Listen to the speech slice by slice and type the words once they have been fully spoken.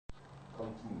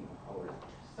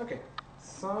Okay,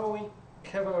 so we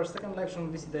have our second lecture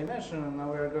on VC dimension, and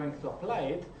now we are going to apply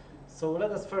it. So let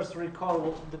us first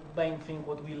recall the main thing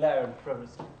what we learned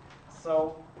previously.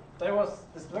 So the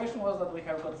situation was that we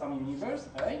have got some universe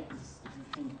A. We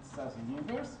think it's as a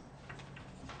universe.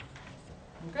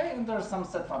 Okay, and there's some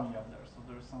set family up there. So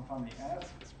there's some family S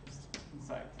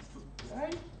inside A.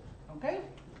 Okay,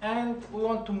 and we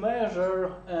want to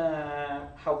measure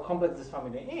how complex this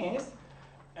family is,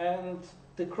 and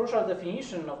the crucial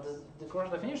definition of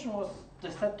was the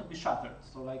set to be shattered.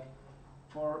 So like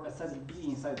for a set B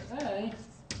inside A,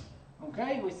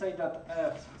 okay, we say that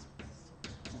F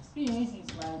of B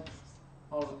is like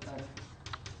all F.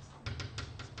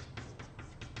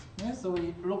 Yeah, so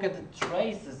we look at the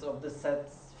traces of the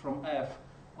sets from F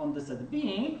on the set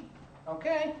B,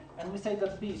 okay, and we say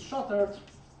that B is shattered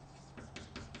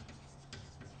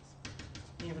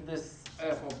if this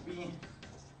F of B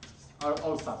are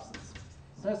all subsets.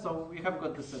 So we have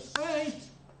got the set A,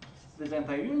 this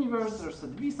entire universe, there's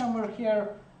set B somewhere here,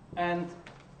 and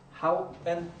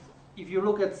if you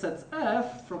look at sets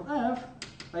F from F,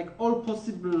 like all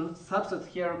possible subsets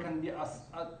here can be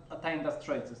attained as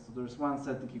traces. So there's one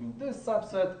set giving this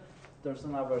subset, there's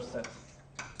another set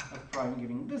of prime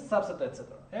giving this subset, etc.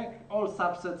 Yeah? All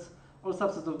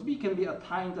subsets of B can be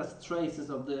attained as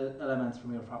traces of the elements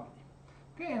from your family.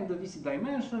 Okay, and the VC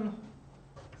dimension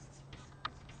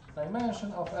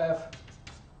of F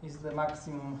is the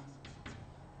maximum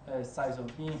size of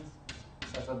B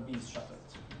such that B is shattered.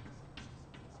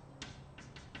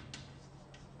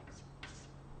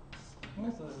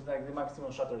 Okay, so this is like the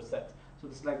maximum shattered set. So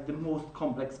this is like the most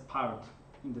complex part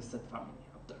in the set family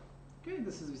up there. Okay,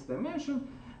 this is this dimension,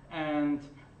 and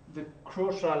the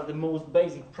most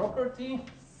basic property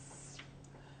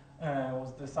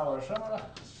was the Sauer-Schewach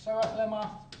lemma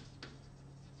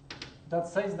that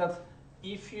says that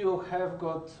if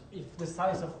the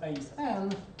size of A is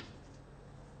n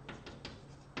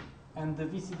and the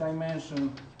VC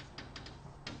dimension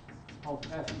of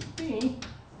F is B,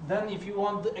 then if you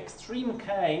want the extreme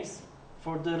case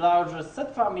for the largest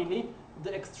set family,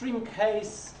 the extreme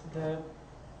case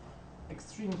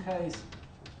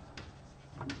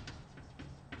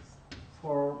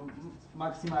for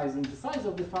maximizing the size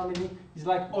of the family is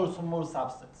like all small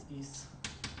subsets, is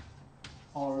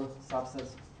all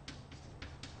subsets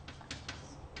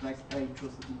like A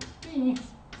choose D,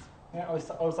 yeah, all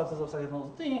subsets of size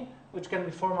mod D, which can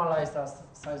be formalized as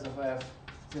size of F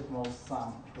z mod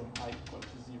sum from I equal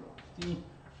to 0 D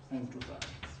and choose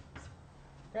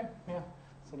I. Okay, yeah.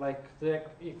 So like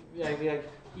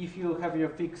if you have your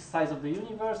fixed size of the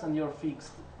universe and your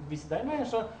fixed VC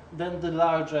dimension, then the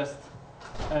largest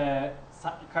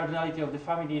cardinality of the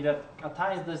family that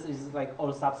attains this is like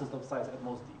all subsets of size at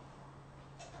most D.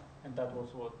 And that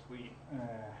was what we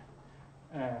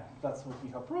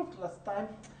Michał proved last time.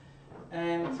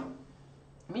 And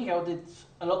Michał did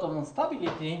a lot of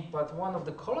instability, but one of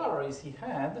the corollaries he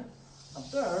had up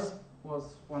there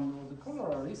was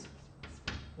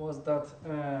that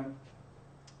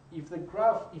if the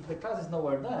class is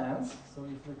nowhere dense, so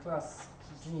if the class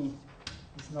G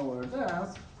is nowhere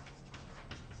dense,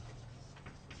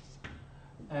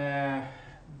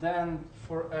 then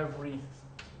for every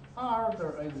R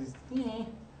there exists D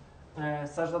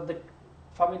such that the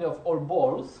family of all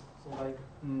balls, so like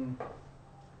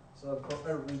so that for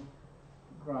every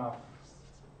graph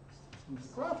in the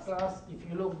graph class, if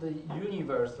you look the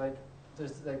universe, like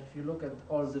this, like if you look at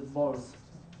all the balls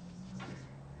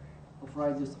of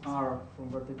radius R from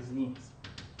vertex Z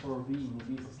for V in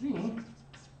V is Z.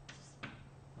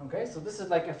 Okay, so this is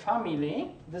like a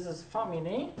family. This is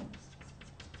family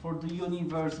for the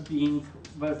universe being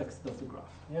vertex of the graph.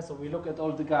 Yeah, so we look at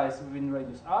all the guys within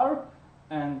radius R,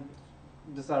 and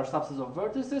these are subsets of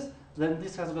vertices. Then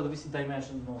this has got a VC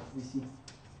dimension of VC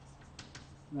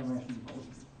dimension equals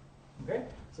Z. Okay,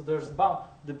 so there's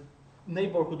the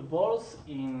neighborhood balls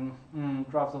in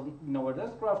graphs of nowhere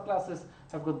dense graph classes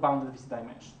have got bounded VC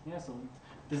dimension. Yeah, so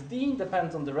this D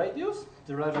depends on the radius.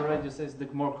 The larger radius is the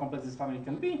more complex this family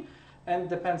can be, and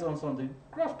depends also on the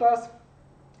graph class.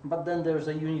 But then there's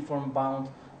a uniform bound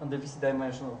on the VC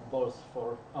dimension of balls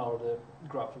for the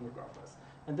graph in the graph class.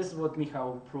 And this is what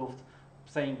Michał proved,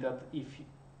 saying that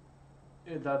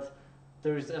that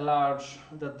there is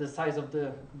that the size of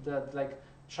that like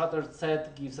shattered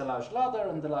set gives a large ladder,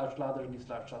 and the large ladder gives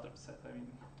large shattered set. I mean,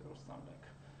 there was some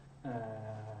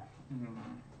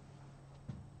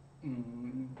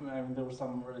like there was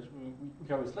some relation.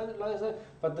 We always ladder,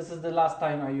 but this is the last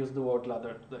time I use the word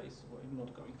ladder today, so I'm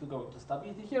not going to go into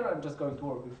stability here. I'm just going to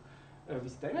work with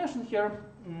this dimension here.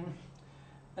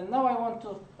 And now I want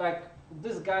to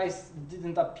these guys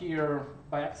didn't appear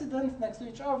by accident next to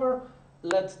each other.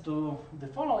 Let's do the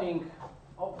following.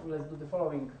 Let's do the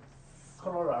following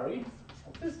corollary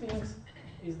of these things.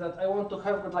 Is that I want to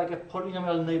have like a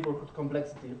polynomial neighborhood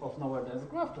complexity of nowhere dense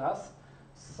graph class.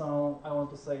 So I want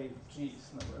to say G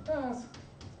is nowhere dense.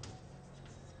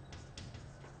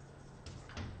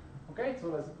 Okay, so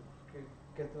let's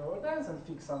get nowhere dense and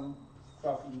fix some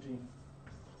graph in G.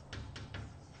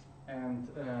 And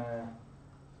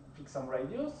fix some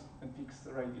radius and fix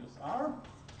the radius R.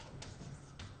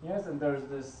 Yes, and there's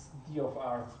this D of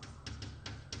R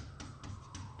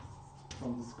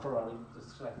from this corollary,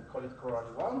 just like we call it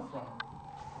corollary 1 from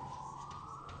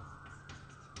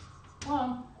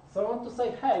 1. So I want to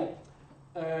say, hey,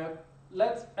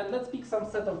 let's pick some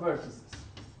set of vertices.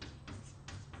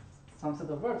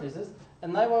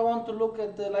 And now I want to look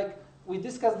at the, like, we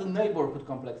discussed the neighborhood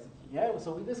complexity. Yeah,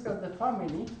 so we discussed the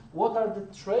family. What are the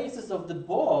traces of the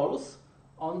balls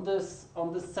on this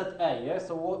set A? Yeah,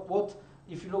 so what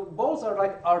if you look, balls are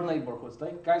like R neighborhoods,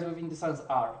 like guys within the size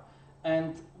R.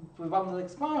 And with bounded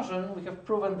expansion, we have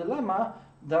proven the lemma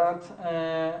that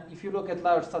if you look at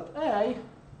large set A,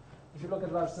 and you look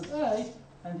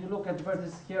at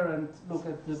vertices here and look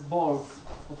at the balls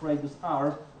of radius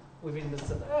R within the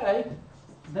set A,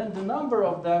 then the number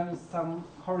of them is some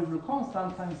horrible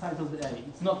constant times size of the A.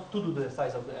 It's not 2 to the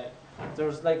size of the A.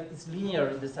 There's like, it's linear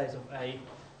in the size of A,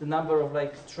 the number of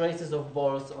like traces of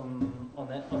balls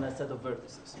on a set of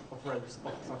vertices of radius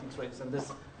of something's radius, and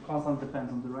this constant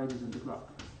depends on the radius in the graph.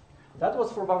 That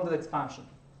was for bounded expansion.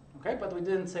 Okay, but we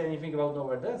didn't say anything about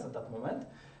nowhere dense at that moment.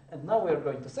 And now we are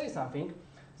going to say something.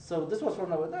 So this was for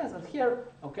nowhere dense, and here,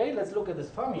 okay, let's look at this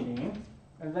family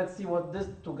and let's see what these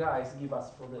two guys give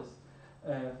us for this.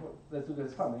 Let's look at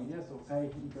this family, yeah? So A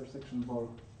intersection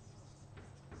ball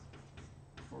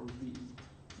for B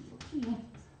or T.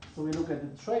 So we look at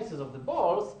the traces of the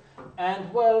balls,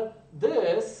 and well,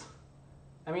 this,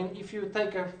 I mean, if you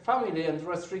take a family and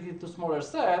restrict it to smaller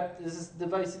set, this is the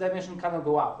VC dimension cannot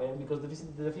go up, because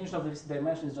the definition of the VC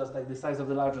dimension is just like the size of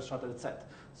the largest shattered set.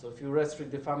 So if you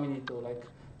restrict the family to like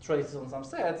traces on some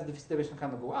sets, the VC dimension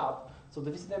cannot go up. So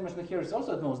the VC dimension here is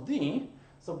also at most D.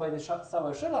 So by the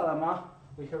Sauer-Scheller lemma,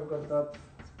 we have got that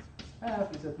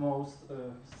F is at most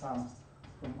sum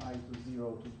from I to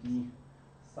 0 to D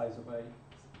size of A.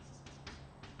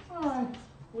 Alright,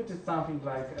 which is something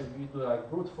like, as we do like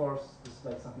brute force, it's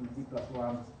like something D plus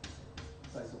 1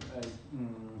 size of A,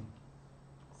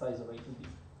 size of A to D.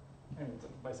 And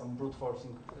by some brute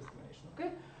forcing estimation,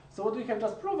 okay? So what we have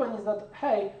just proven is that,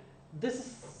 hey,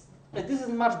 this is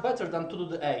much better than 2 to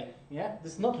the A, yeah?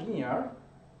 This is not linear,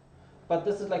 but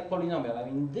this is like polynomial. I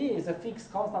mean, D is a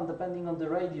fixed constant depending on the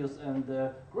radius and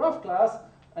the graph class,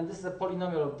 and this is a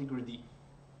polynomial of degree D.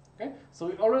 Okay? So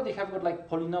we already have got like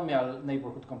polynomial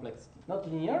neighborhood complexity. Not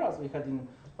linear as we had in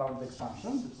bounded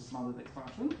expansion, this is bounded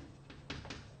expansion.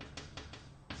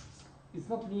 It's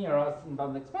not linear as in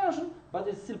bounded expansion, but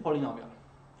it's still polynomial.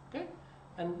 Okay?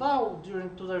 And now during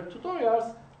their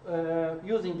tutorials,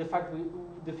 using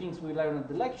the things we learned at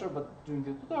the lecture, but during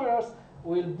the tutorials,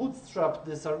 we'll bootstrap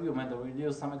this argument, or we'll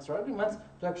use some extra arguments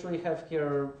to actually have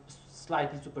here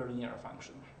slightly superlinear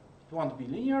function. It won't be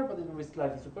linear, but it will be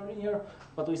slightly superlinear.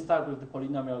 But we start with the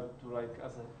polynomial to like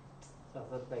as a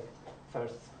like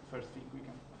first thing we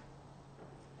can.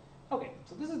 Okay,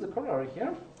 so this is the corollary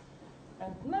here,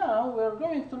 and now we are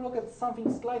going to look at something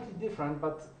slightly different.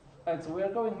 And so we are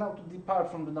going now to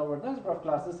depart from the nowhere dense graph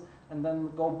classes and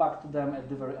then go back to them at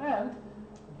the very end.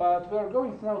 But we are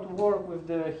going now to work with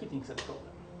the heating set problem.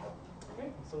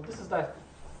 Okay, so this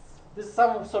is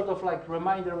some sort of like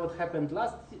reminder what happened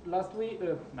last week,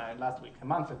 a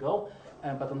month ago,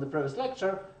 but on the previous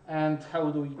lecture, and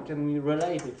how can we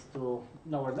relate it to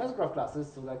nowhere dense graph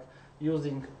classes? So like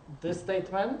using this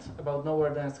statement about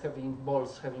nowhere dense having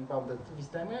balls having bounded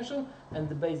VC dimension and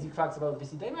the basic facts about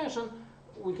VC dimension,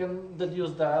 we can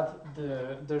deduce that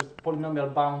there's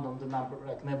polynomial bound on the number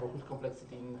like neighborhood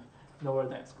complexity in nowhere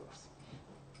dense graphs.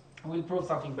 We'll prove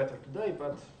something better today,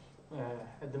 but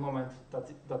at the moment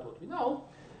that's what we know.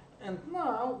 And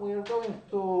now we are going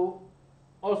to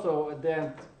also at the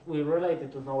end we relate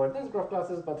it to nowhere dense graph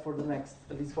classes, but for the next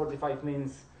at least 45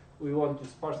 minutes we won't use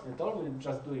sparsity at all. We're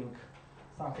just doing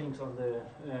some things on the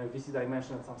VC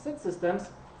dimension and some set systems.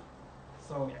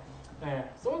 So yeah.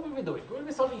 So what will we be doing? We'll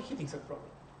be solving heating set problem.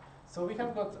 So we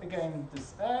have got again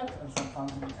this F and some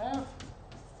function F.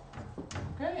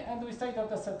 Okay, and we say that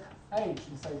the set H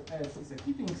inside S is a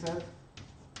heating set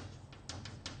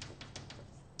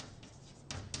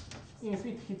if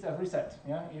it hits every set,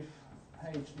 yeah? If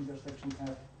H intersection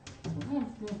F is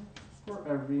empty for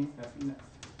every F in F.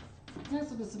 Yeah,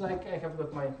 so this is like I have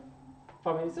got my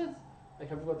family sets. I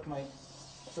have got my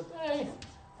set A,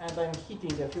 and I'm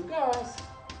hitting a few guys,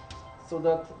 so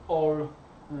that all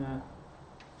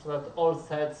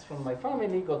sets from my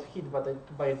family got hit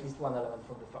by at least one element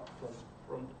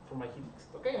from my hitting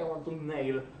set. Okay, I want to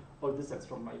nail all the sets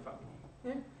from my family.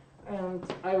 Okay?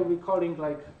 And I will be calling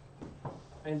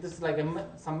and this is like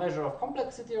some measure of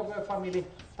complexity of a family.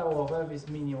 Tau of F is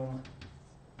minimum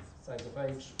size of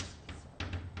H.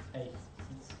 A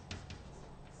hits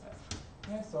F.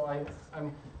 Okay, so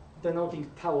I'm denoting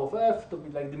tau of F to be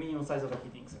like the minimum size of a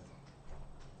hitting set.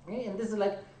 Okay, and this is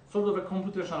like sort of a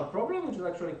computational problem, which is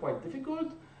actually quite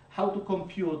difficult. How to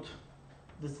compute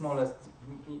the smallest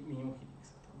minimum hitting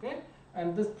set. Okay,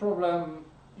 and this problem,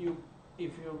 if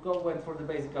you went for the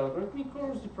basic algorithmic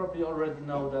course, you probably already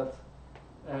know that.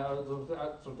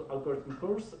 Sort of algorithmic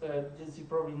course, you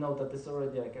probably know that this is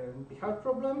already like a hard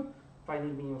problem,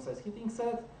 finding minimum size hitting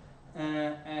set.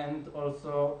 And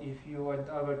also, if you went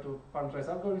over to parameterized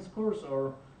algorithms course,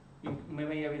 or you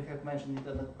may even have mentioned it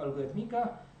in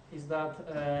Algorithmica, is that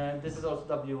this is also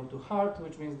W to hard,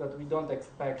 which means that we don't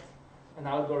expect an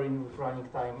algorithm with running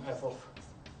time f of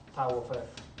tau of f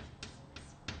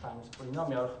times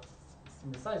polynomial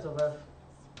in the size of f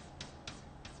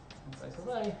and size of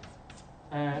a.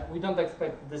 We don't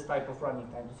expect this type of running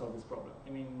time to solve this problem.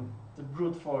 I mean, the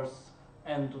brute force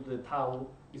n to the tau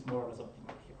is more or less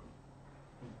optimal here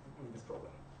in this problem.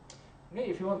 Okay,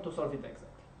 if you want to solve it exactly.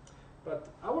 But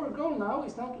our goal now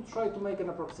is to try to make an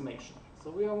approximation.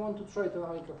 So we want to try to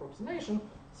make an approximation.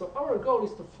 So our goal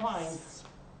is to find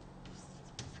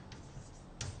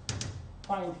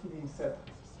hitting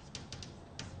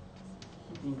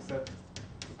set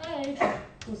H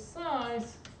whose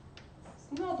size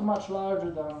is not much larger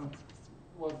than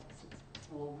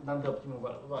the optimal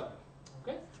value.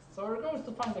 Okay, so our goal is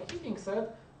to find a hitting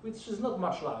set which is not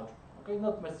much larger. Okay,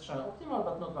 not necessarily optimal,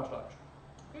 but not much larger.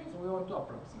 Okay, so we want to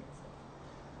approximate stuff.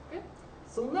 Okay,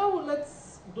 so now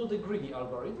let's do the greedy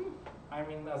algorithm. I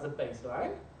mean, as a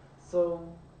baseline. So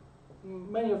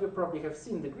many of you probably have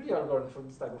seen the greedy algorithm for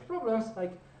this type of problems.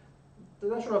 Like the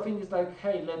natural thing is like,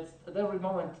 hey, let's at every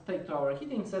moment take to our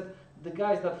hitting set the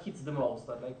guys that hits the most,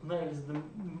 that like nails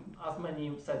as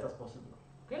many sets as possible.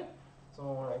 Okay, so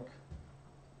like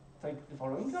take the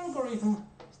following algorithm,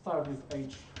 start with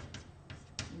H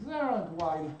 0, and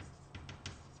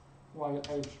while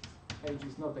H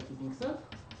is not a hitting set,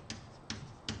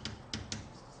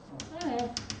 okay,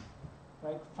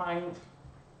 like find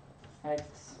X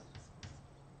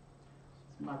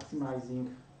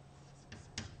maximizing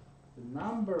the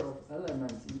number of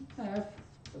elements in F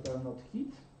that are not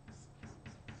hit.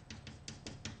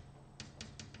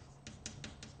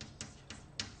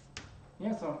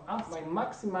 Yeah, so I'm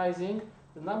maximizing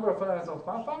the number of elements of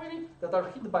one family that are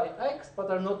hit by X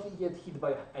but are not yet hit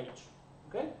by H.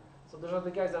 Okay? So those are the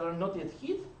guys that are not yet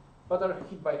hit but are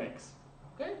hit by X.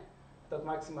 Okay? That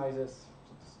maximizes,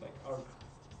 so this is like arc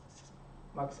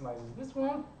maximizes this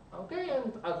one. Okay,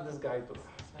 and add this guy to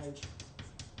H.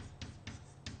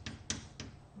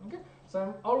 Okay? So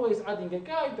I'm always adding a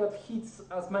guy that hits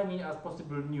as many as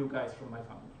possible new guys from my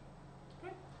family.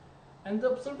 And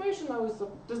the observation now is,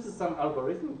 this is some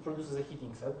algorithm, it produces a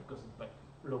hitting set because it like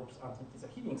loops until it is a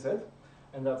hitting set,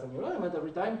 and that's a new element every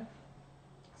time.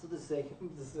 So this is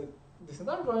a decent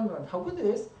algorithm, and how good it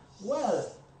is?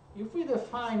 Well, if we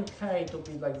define k to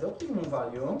be like the optimum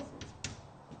value,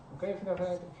 okay, if we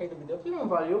define k to be the optimum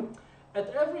value, at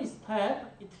every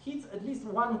step it hits at least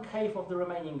one k of the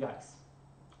remaining guys.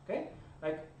 Okay,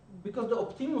 like because the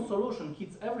optimum solution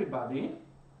hits everybody.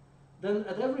 Then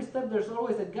at every step there's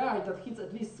always a guy that hits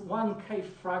at least one k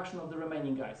fraction of the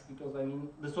remaining guys, because I mean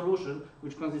the solution,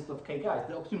 which consists of k guys,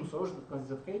 the optimum solution that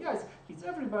consists of k guys, hits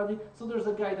everybody, so there's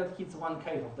a guy that hits one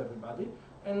k of everybody,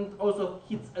 and also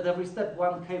hits at every step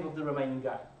one k of the remaining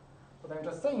guy. What I'm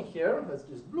just saying here, let's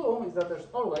use blue, is that there's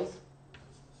always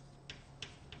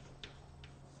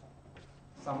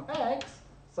some x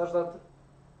such that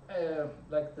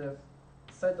like the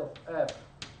set of f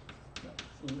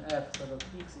in F, so that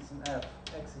X is in F,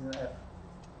 X is in F,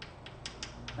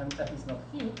 and F is not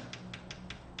hit,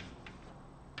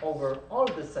 over all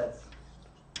the sets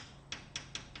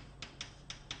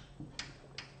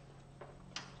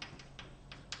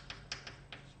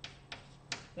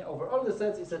over all the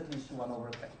sets is at least 1 over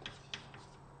k.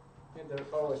 Okay, there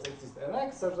always exists an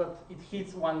x such that it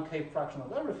hits 1k fraction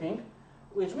of everything,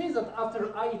 which means that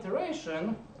after I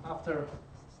iterations,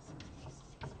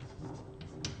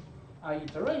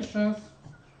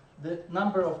 the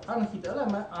number of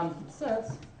unhit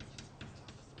sets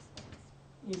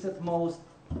is at most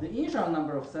the initial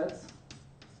number of sets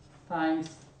times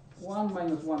 1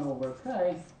 minus 1 over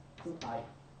k to I.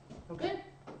 Okay?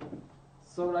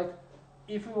 So like,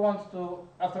 if we want to,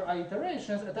 after I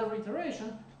iterations, at every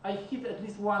iteration, I hit at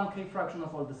least one k fraction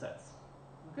of all the sets.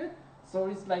 Okay? So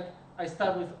it's like, I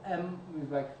start with m,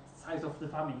 with like size of the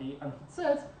family unhit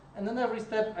sets, and then every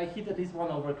step I hit at least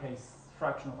 1 over k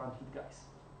fraction of unhit guys.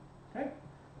 Okay?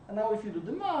 And now if you do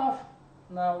the math,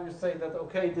 now you say that,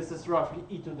 okay, this is roughly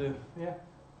e to the, yeah,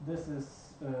 this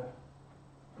is the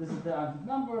unhit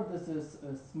number, this is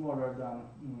smaller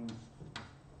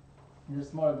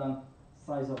than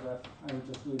size of f, I will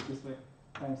just do it this way,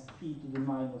 times e to the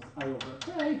minus I over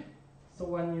k. So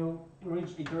when you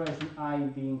reach iteration I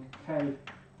being k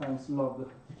times log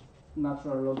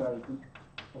natural logarithm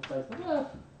of size of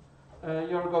f,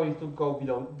 you're going to go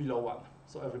below 1.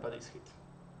 So everybody's hit.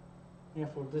 Yeah,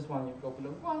 for this one you go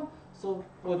below 1. So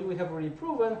what we have already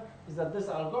proven is that this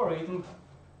algorithm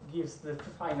gives the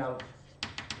final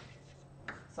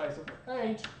size of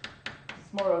h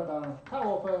smaller than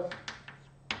tau of f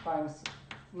times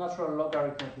natural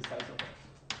logarithm of the size of f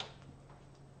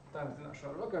times the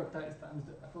natural logarithm times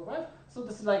the f of f. So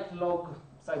this is like log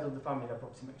size of the family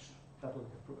approximation. That would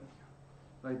be proven here.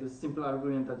 Like this simple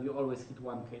argument that you always hit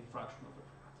 1k fraction of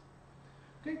everybody.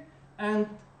 Okay, and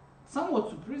somewhat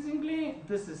surprisingly,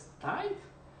 this is tight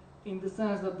in the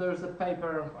sense that there's a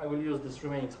paper, I will use this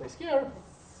remaining space here,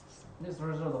 this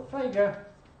result of Frege,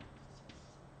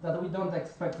 that we don't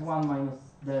expect 1 minus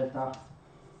delta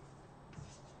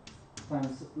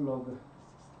times log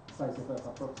size of f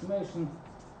approximation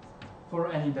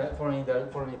for any positive, for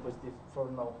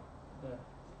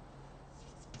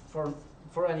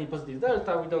any positive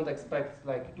delta. We don't expect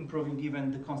like improving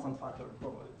even the constant factor.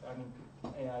 I mean,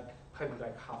 like having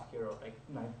like half here or like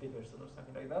 9 figures or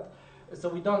something like that. So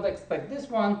we don't expect this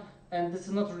one, and this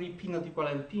is not really p not equal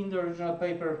np in the original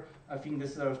paper. I think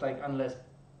this is like unless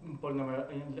polynomial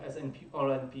as np all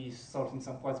np is solved in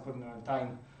some quasi-polynomial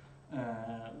time,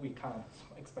 we cannot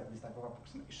expect this type of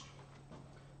approximation.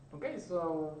 Okay,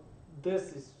 so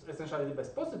this is essentially the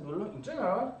best possible in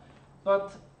general,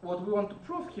 but what we want to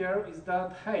prove here is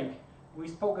that, hey, we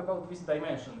spoke about this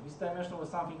dimension. This dimension was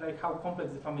something like how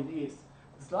complex the family is.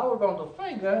 This lower bound of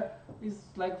Frege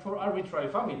is like for arbitrary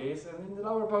families, and in the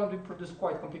lower bound we produce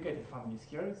quite complicated families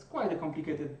here. It's quite a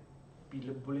complicated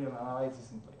Boolean analysis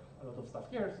and like a lot of stuff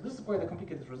here. So this is quite a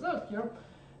complicated result here.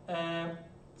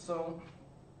 So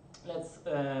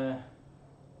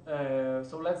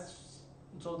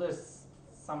there's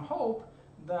some hope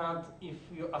that if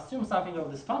you assume something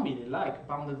of this family, like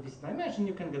bounded this dimension,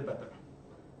 you can get better.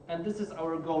 And this is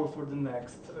our goal for the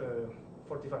next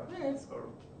 45 minutes, or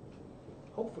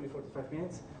hopefully 45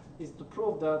 minutes, is to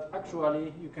prove that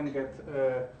actually you can get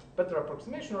a better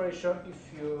approximation ratio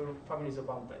if your family is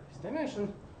bounded by this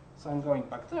dimension. So I'm going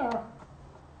back there.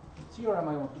 The theorem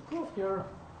I want to prove here.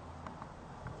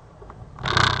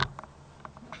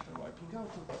 After wiping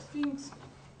out all these things.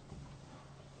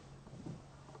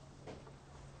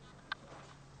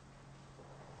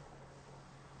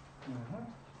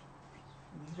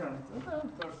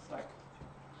 There's like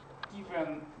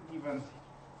given universe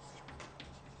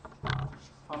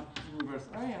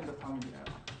A and the family F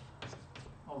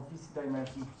of this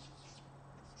dimension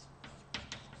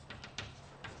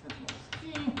at most t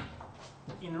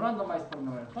in randomized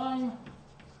polynomial time,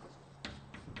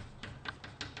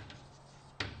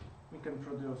 we can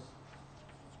produce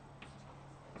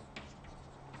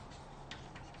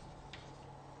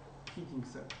heating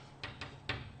set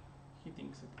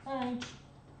H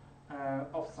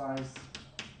of size.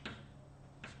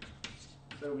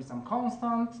 There will be some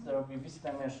constant, there will be this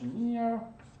dimension linear,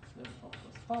 therefore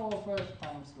tau of f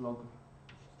times log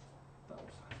tau of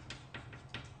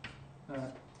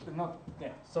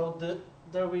f. So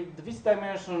there will be this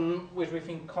dimension, which we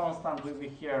think constant will be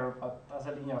here, but as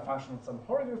a linear function, it's some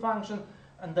Horner function,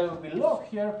 and there will be log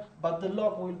here, but the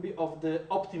log will be of the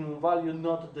optimum value,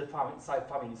 not the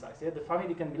family size. Yeah? The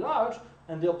family can be large,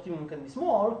 and the optimum can be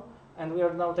small, and we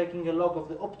are now taking a log of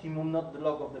the optimum, not the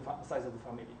log of the size of the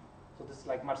family. So this is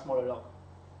like much smaller log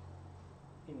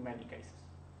in many cases.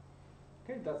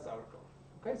 Okay, that's our goal.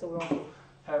 Okay, so we want to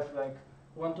have like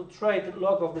trade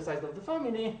log of the size of the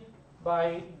family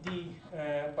by the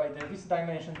this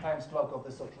dimension times log of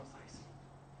the social size.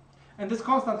 And this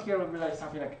constant here will be like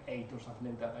something like 8 or something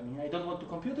like that. I mean, I don't want to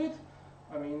compute it.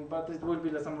 I mean, but it will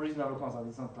be like some reasonable constant.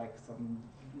 It's not like some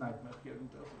nightmare here in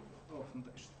terms of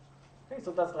notation. Okay,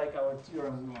 so that's like our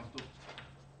theorem we want to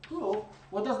prove.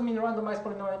 What does it mean randomized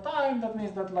polynomial time? That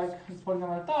means that like it's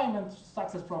polynomial time and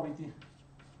success probability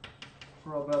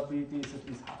is at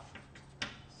least half.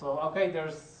 So okay,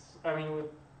 there's, I mean,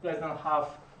 with less than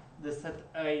half, the set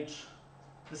H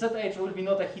The set H will be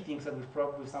not a heating set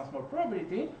with some small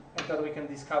probability, and that we can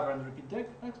discover and repeat the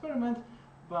experiment,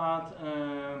 but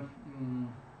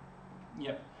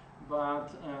yeah, but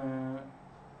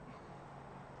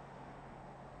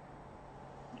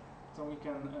so we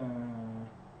can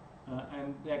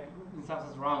and like in some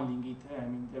sense rounding it. I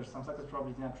mean, there's some success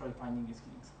probability in actually finding these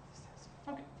heating sets.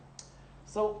 Okay,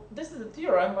 so this is the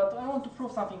theorem, but I want to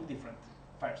prove something different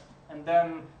first, and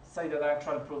then say that I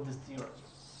actually proved this theorem.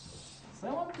 So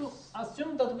I want to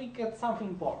assume that we get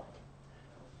something more.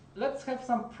 Let's have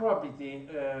some probability.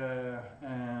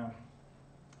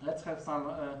 Let's have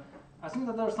some. Assume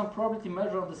that there's some probability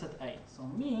measure of the set A. So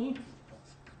me,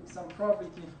 with some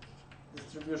probability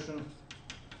distribution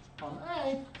on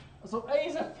A. So A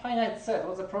is a finite set.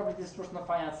 What's the probability distribution of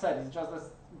finite set? It's just a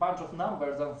bunch of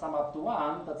numbers that sum up to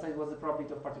 1 that say what's the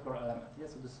probability of particular element. Yeah,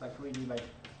 so this is like really like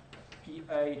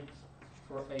PA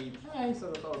for A,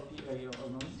 so that all PA are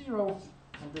non-zero,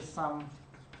 and the sum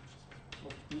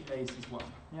of PA's is 1.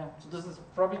 Yeah, so this is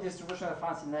probability distribution, a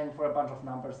fancy name for a bunch of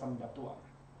numbers summing up to 1.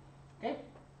 Okay,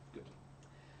 good.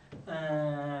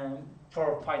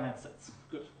 For finite sets,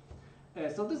 good.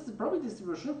 So this is the probability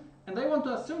distribution, and I want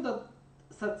to assume that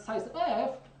set size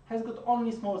f has got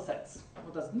only small sets.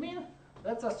 What does it mean?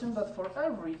 Let's assume that for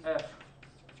every f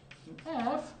in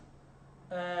f,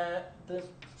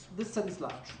 this set is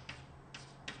large.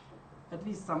 At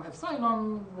least some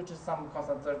epsilon, which is some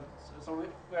constant. So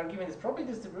we are giving this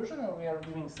probability distribution, and we are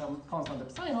giving some constant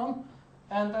epsilon,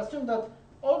 and assume that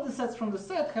all the sets from the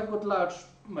set have got large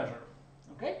measure.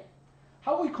 Okay?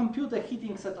 How we compute a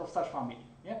heating set of such family?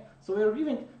 Yeah. So we are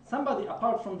giving somebody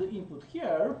apart from the input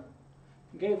here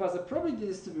gave us a probability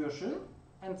distribution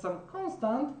and some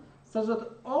constant such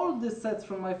that all the sets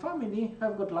from my family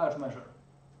have got large measure.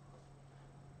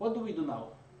 What do we do now?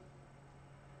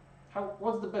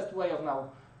 What's the best way of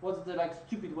now? What's the like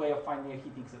stupid way of finding a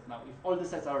heating set now if all the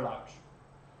sets are large?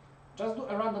 Just do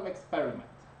a random experiment.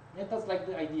 Yeah, that's like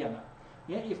the idea now.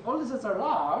 Yeah, if all the sets are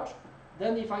large,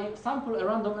 then if I sample a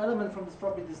random element from this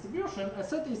probability distribution, a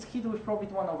set is hit with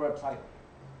probability 1 over epsilon.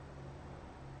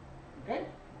 Okay?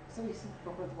 So we see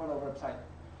probability 1 over epsilon.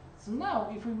 So now,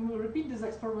 if we repeat this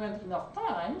experiment enough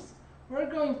times, we're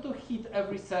going to hit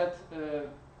every set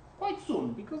quite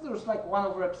soon, because there's like 1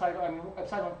 over epsilon, I mean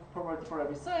epsilon probability for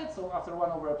every set, so after 1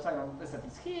 over epsilon the set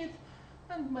is hit,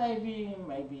 and maybe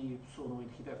soon we'll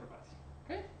hit everybody.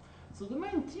 Okay? So the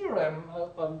main theorem,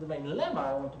 the main lemma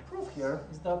I want to prove here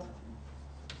is that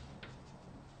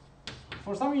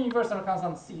for some universal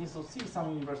constant C, so C is some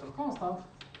universal constant,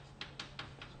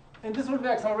 and this will be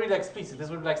like some really explicit, this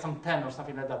will be like some 10 or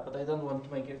something like that, but I don't want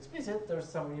to make it explicit, there's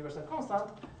some universal constant,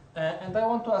 and I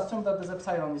want to assume that this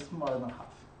epsilon is smaller than half.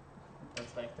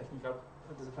 That's like technical,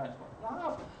 this epsilon is smaller than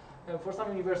half. And for some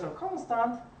universal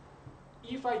constant,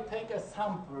 if I take a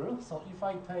sample, so if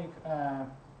I take,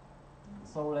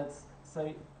 so let's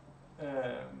say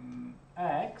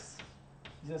X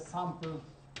is a sample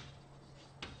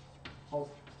of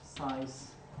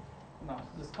size, now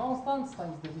this constant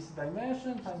times the VC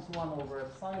dimension times 1 over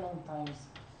epsilon times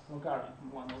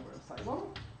logarithm 1 over epsilon.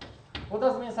 What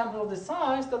does mean sample of this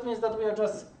size? That means that we are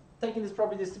just taking this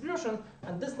probability distribution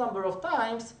and this number of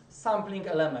times sampling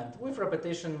element with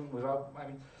repetition, without, I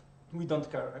mean, we don't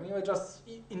care. I mean, we just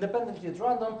independently at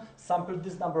random sample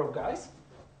this number of guys,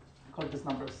 call this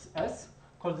number S,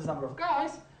 call this number of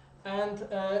guys, and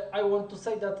I want to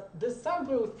say that this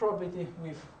sample with probability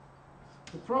with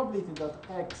the probability that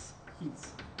X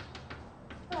hits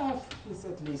F is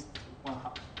at least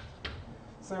 1/2.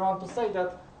 So I want to say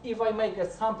that if I make a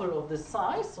sample of this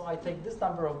size, so I take this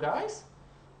number of guys,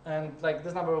 and like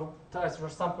this number of times for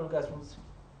sample guys from this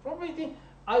probability,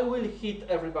 I will hit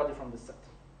everybody from this set.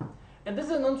 And this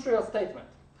is a non-trivial statement,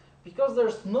 because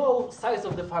there's no size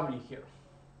of the family here.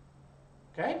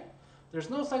 Okay? There's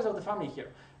no size of the family here.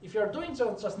 If you're doing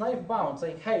just naive bound,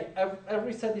 saying, hey,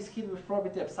 every set is hit with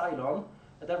probability epsilon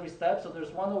at every step, so there's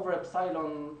 1 over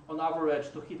epsilon on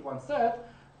average to hit one set,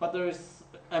 but there is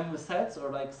m sets,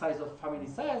 or like size of family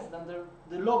sets, then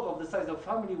the log of the size of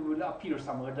family will appear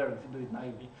somewhere there if you do it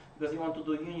naively, because you want to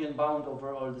do union bound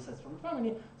over all the sets from the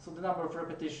family, so the number of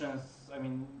repetitions, I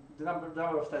mean, the number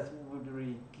of sets will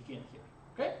really kick in here,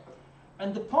 okay?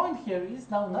 And the point here is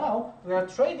now we are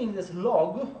trading this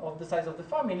log of the size of the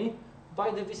family by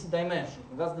the VC dimension.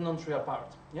 That's the non-trivial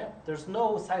part. Yeah, there's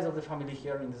no size of the family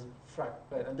here in this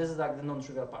fragment, and this is like the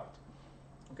non-trivial part.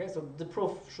 Okay, so the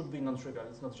proof should be non-trivial.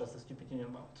 It's not just a stupid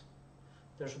union bound.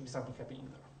 There should be something happening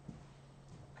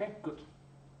there. Okay, good.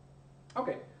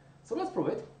 Okay, so let's prove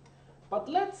it, but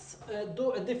let's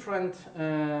do a different.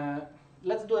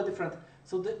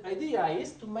 So the idea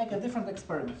is to make a different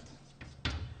experiment.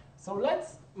 So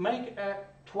let's make a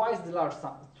twice the large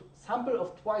sample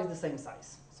of twice the same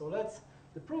size. So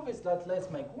the proof is that let's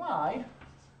make y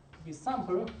be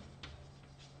sample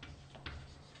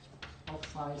of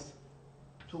size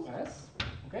 2s.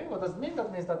 Okay, what does it mean?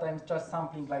 That means that I'm just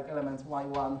sampling like elements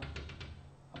y1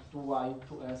 up to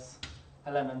y2s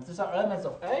elements. These are elements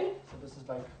of A, so this is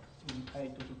like A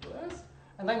to 2s,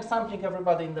 and I'm sampling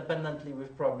everybody independently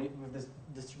with this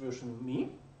distribution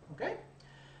me. Okay,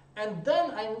 and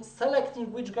then I'm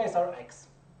selecting which guys are x.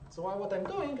 So what I'm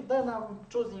doing, then I'm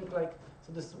choosing like,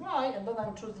 so this is y, and then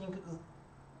I'm choosing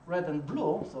red and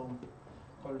blue, so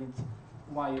call it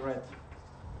y red,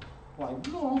 y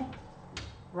blue,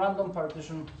 random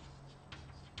partition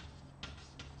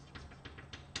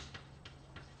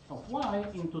of y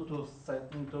into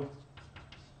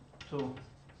two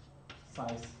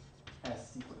size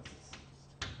S sequences.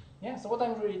 Yeah, so what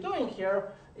I'm really doing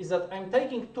here is that I'm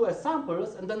taking 2S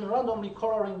samples and then randomly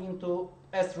coloring into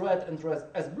S red and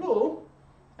S blue,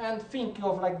 and thinking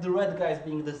of like the red guys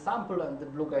being the sample and the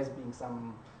blue guys being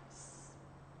some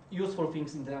useful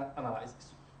things in the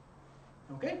analysis.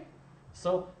 Okay?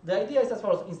 So the idea is as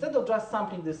follows: instead of just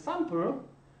sampling this sample,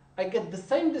 I get the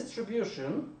same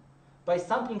distribution by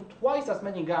sampling twice as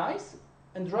many guys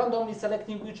and randomly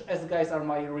selecting which S guys are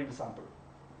my real sample.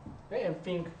 Okay, and I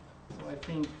think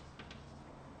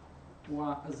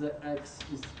the X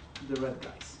is the red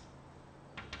guys.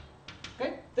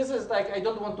 Okay, this is like, I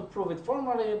don't want to prove it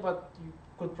formally, but you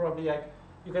could probably like,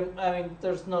 you can, I mean,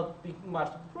 there's not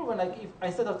much to prove. And like, if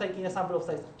instead of taking a sample of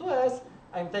size 2s,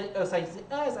 I'm taking size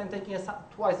s, I'm taking a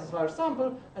twice as large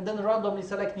sample, and then randomly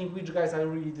selecting which guys are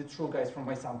really the true guys from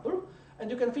my sample. And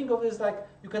you can think of this like,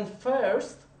 you can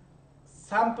first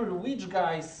sample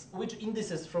which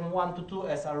indices from 1 to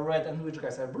 2s are red and which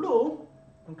guys are blue,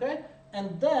 okay?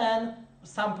 And then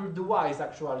sample the y's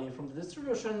actually from the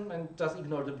distribution and just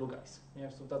ignore the blue guys. Yeah,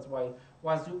 so that's why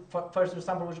once you first you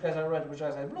sample which guys are red, which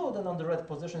guys are blue, then on the red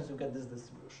positions you get this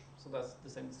distribution. So that's the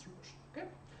same distribution. Okay?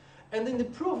 And in the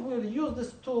proof we'll use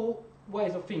these two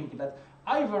ways of thinking, that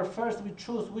either first we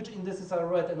choose which indices are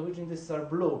red and which indices are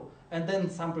blue, and then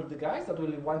sample the guys. That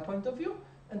will be one point of view.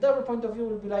 And the other point of view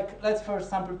will be like, let's first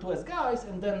sample 2s guys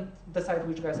and then decide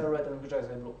which guys are red and which guys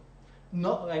are blue.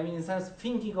 No, I mean, in a sense,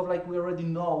 thinking of like we already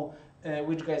know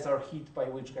which guys are hit by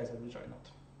which guys and which are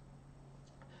not.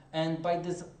 And by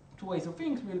these two ways of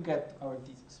things, we'll get our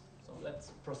thesis. So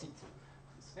let's proceed.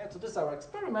 Yeah, so this is our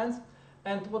experiments.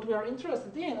 And what we are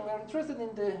interested in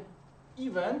the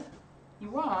event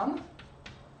E1.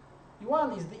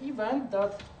 E1 is the event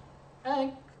that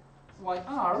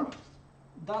YR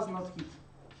does not hit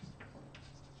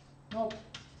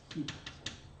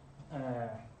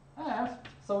F.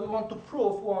 So we want to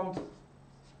prove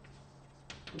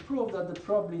that the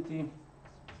probability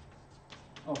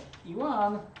of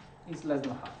E1 is less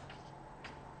than half,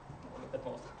 at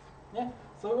most half. Yeah.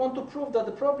 So we want to prove that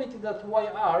the probability that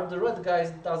YR, the red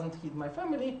guys, doesn't hit my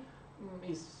family,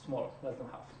 is small, less than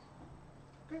half.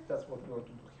 Okay, that's what we want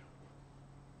to do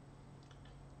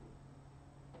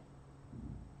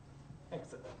here.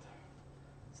 Excellent.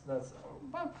 So that's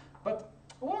but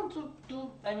we want to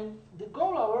do, I mean, the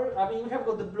goal we have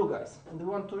got the blue guys, and we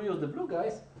want to use the blue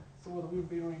guys. So what we'll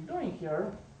be really doing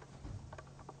here,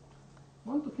 I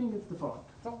want to think it's the following.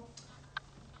 So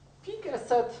pick a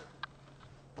set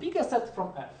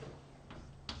from F.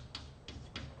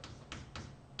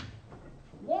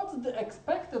 What's the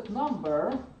expected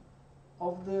number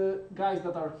of the guys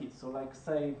that are hit? So like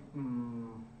say,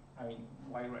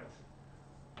 Y red.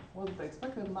 What's the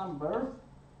expected number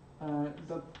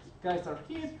that guys are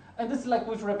hit? And this is like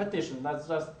with repetition. That's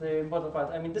just the bottom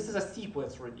part. I mean, this is a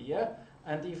sequence really, yeah?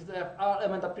 And if the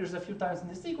element appears a few times in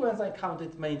the sequence, I count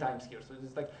it many times here. So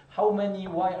it's like how many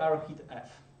YR hit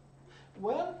F?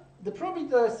 Well, the probability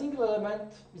that a single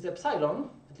element is epsilon,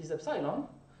 at least epsilon,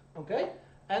 okay?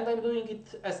 And I'm doing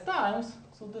it S times,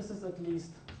 so this is at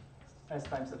least S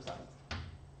times epsilon.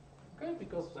 Okay,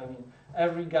 because I mean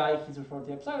every guy is referred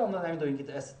to epsilon, and I'm doing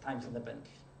it S times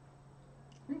independently.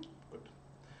 Good.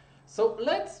 So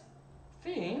let's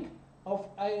think of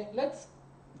let's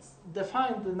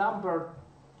define the number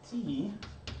T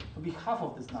to be half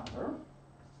of this number.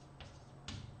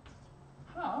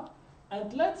 Half,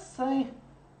 and let's say,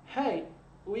 hey,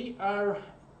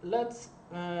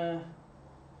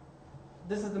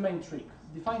 this is the main trick.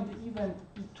 Define the event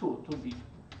E2 to be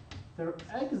there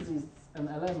exists an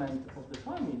element of the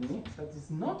family that is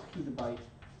not hit by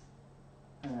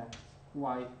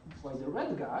the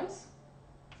red guys,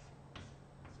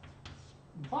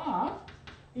 but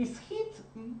is hit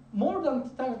more than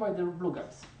times by the blue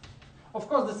guys. Of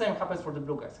course, the same happens for the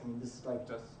blue guys. I mean, this is like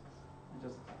just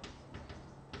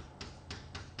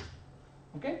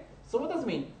Okay? So what does it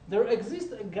mean? There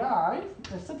exists a guy,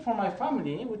 a set for my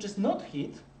family, which is not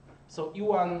hit. So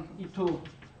E1, E2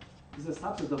 is a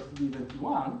subset of the event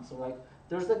E1. So like,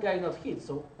 there's a guy not hit.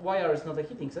 So YR is not a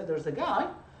hitting set. There's a guy.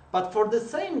 But for the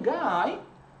same guy,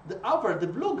 the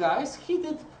blue guys hit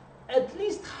it at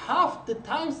least half the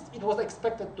times it was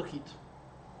expected to hit.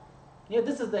 Yeah,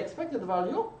 this is the expected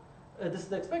value. This is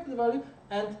the expected value.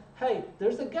 And hey,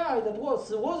 there's a guy that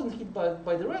wasn't hit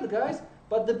by the red guys,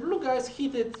 but the blue guys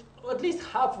hit it at least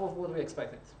half of what we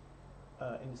expected.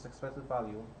 In this expected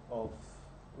value of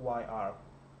YR,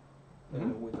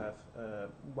 we have,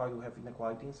 why do we have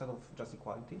inequality instead of just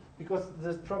equality? Because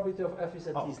the probability of F is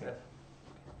at least okay. F.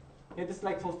 It is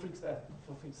like for fixed F.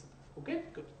 Okay,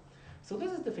 good. So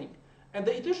this is the thing. And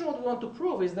the iteration what we want to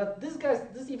prove is that this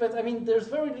event, I mean, there's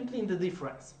very little in the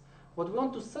difference. What we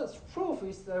want to prove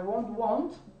is that I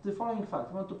want the following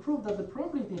fact. We want to prove that the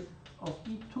probability of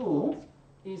E2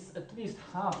 is at least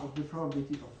half of the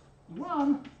probability of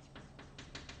E1.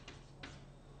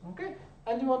 Okay?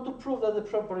 And we want to prove that the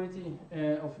probability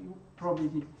of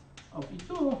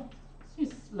E2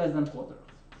 is less than quarter.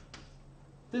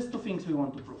 These two things we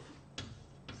want to prove.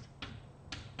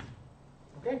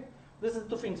 Okay? These are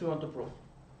two things we want to prove.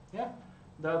 Yeah?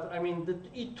 That, I mean, the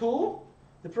E2,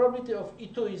 the probability of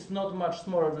E2 is not much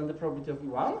smaller than the probability of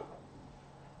E1,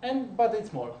 but it's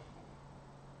small.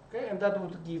 Okay? And that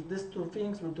would give, these two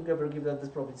things will together give that this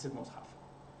probability is almost half.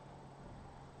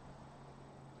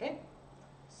 Okay?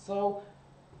 So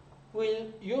we'll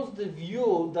use the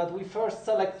view that we first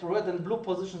select red and blue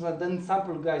positions and then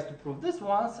sample guys to prove this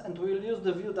ones, and we'll use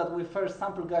the view that we first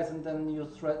sample guys and then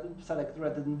select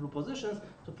red and blue positions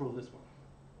to prove this one.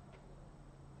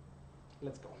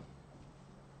 Let's go.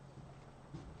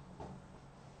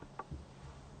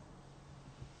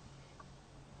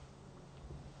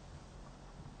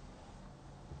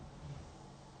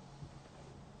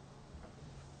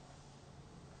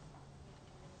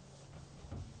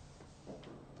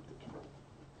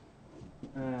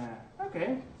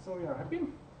 Okay, so we are happy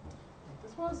with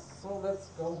this one. So let's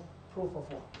go proof of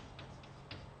work.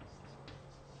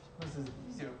 This is the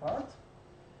easier part.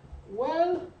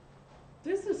 Well,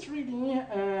 this is really,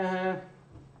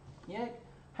 yeah,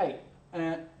 hey,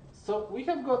 so we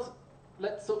have got,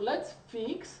 let's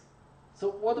fix,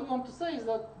 so what we want to say is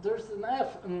that there's an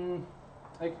F,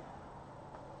 like,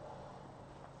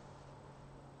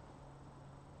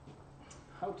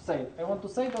 how to say it? I want to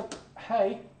say that,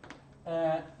 hey,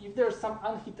 if there's some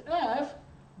unhit F,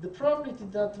 the probability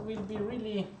that will be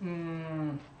really,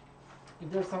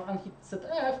 if there's some unhit set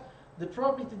F, the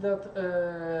probability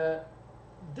that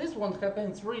this won't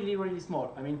happen is really, really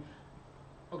small. I mean,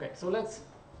 okay, so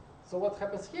what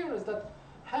happens here is that,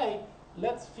 hey,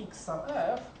 let's fix some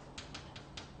F,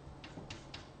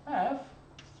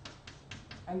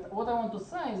 and what I want to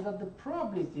say is that the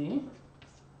probability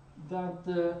that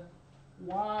the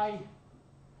Y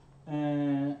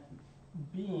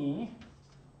B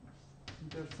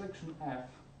intersection F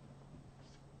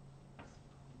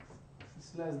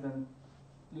is less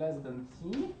than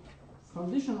T,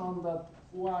 condition on that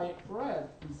Y red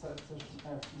intersection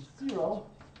F is 0,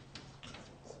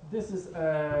 this is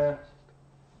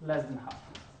less than half.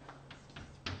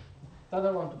 That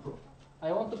I want to prove.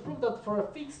 I want to prove that for a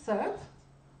fixed set,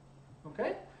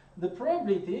 okay, the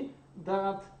probability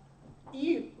that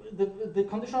the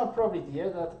conditional probability here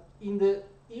that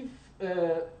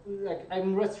like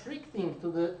I'm restricting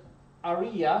to the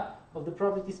area of the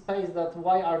probability space that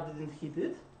YR didn't hit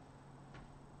it,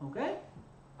 okay,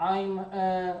 and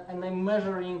I'm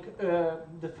measuring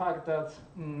the fact that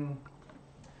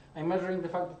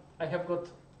I have got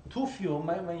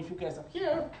many few guys up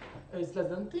here, it's less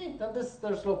than T, then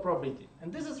there's low probability.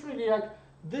 And this is really like,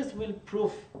 this will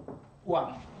prove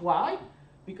 1. Why?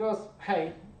 Because,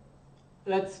 hey,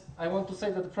 I want to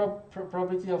say that the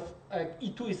probability of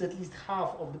E2 is at least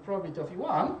half of the probability of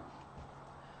E1.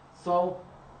 So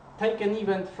take an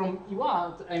event from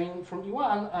E1, from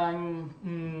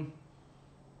E1,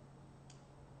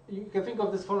 you can think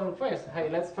of this following first. Hey,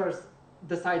 let's first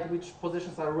decide which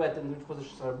positions are red and which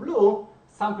positions are blue,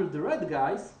 sample the red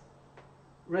guys,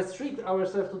 restrict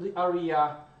ourselves to the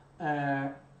area,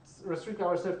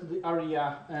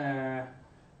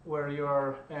 where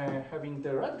you're having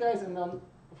the red guys, and then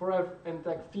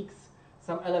like fix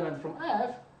some element from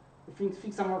F,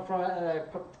 fix some from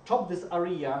chop this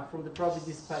area from the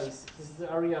probability space. This is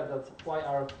the area that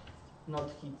YR not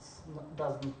hits,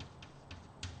 doesn't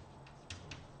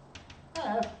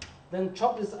F. Then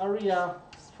chop this area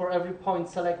for every point,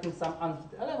 selecting some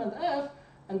unhit element F,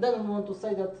 and then we want to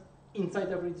say that inside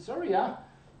every this area,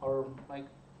 or like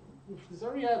with this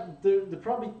area, the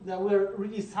probability that we're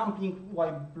really sampling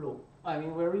white blue. I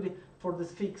mean, we're really, for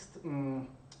this fixed,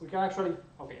 we can actually,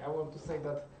 okay, I want to say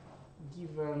that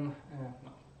given,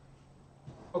 no.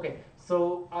 Okay,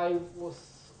 so I was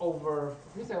over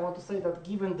this, I want to say that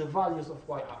given the values of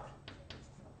YR.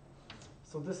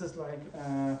 So this is like,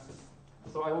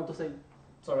 so I want to say,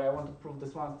 sorry, I want to prove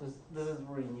this one, this is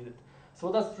really needed. So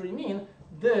what does it really mean?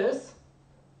 This,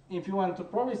 if you want to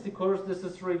probabilistic course, this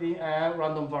is really a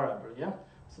random variable, yeah?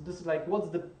 So this is like, what's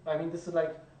the, I mean, this is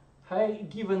like, hey,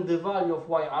 given the value of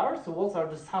YR, so what are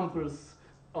the samples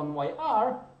on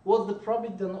YR, what's the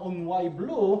probability then on Y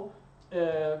blue,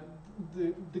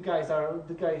 the guys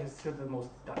should the most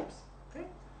times, okay?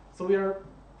 So we are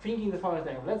thinking the following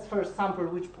thing. Let's first sample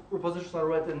which positions are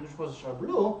red and which positions are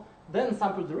blue, then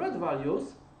sample the red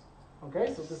values,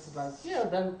 okay? So this is like here,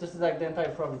 then this is like the entire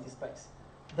probability space.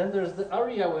 Then there's the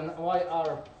area when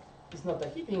YR is not a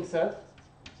heating set,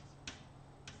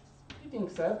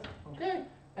 okay?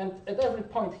 And at every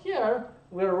point here,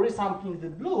 we're resampling the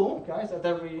blue guys. At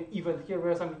every event here,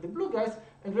 we're sampling the blue guys,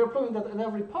 and we're proving that at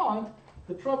every point,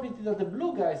 the probability that the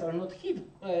blue guys are not hit,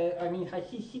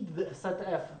 he hit the set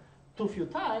F too few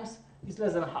times is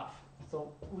less than half.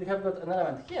 So we have got an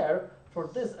element here for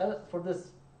this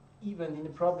event in the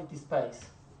probability space.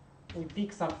 We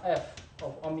pick some F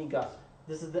of omega.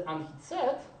 This is the unhit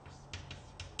set,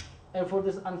 and for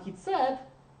this unhit set,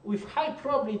 with high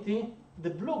probability, the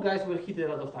blue guys will hit it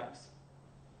a lot of times.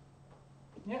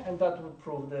 Yeah, and that would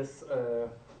prove this,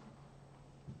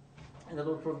 and that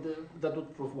would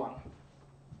prove one.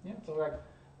 Yeah, so like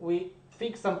we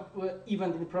fix some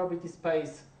event in probability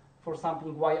space for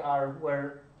sampling YR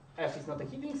where F is not a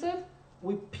heating set.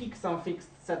 We pick some fixed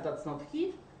set that's not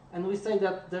hit, and we say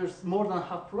that there's more than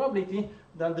half probability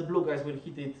that the blue guys will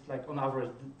hit it, like on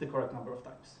average, the correct number of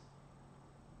times.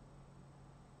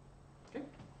 Okay,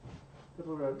 that's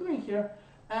what we're doing here,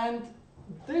 and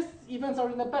these events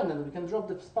are independent. We can drop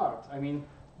this part. I mean,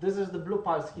 this is the blue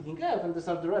pulse hitting F, and these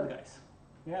are the red guys.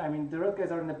 Yeah, I mean, the red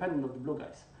guys are independent of the blue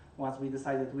guys once we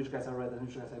decided which guys are red and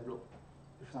which guys are blue.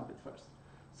 We sample it first.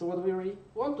 So what we really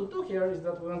want to do here is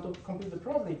that we want to compute the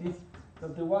probability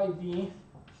that the YB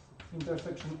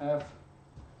intersection F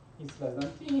is less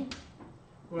than T.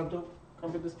 We want to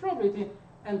compute this probability.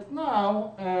 And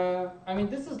now, I mean,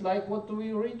 this is like, what do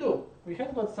we really do? We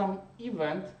have got some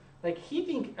event, like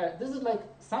hitting, this is like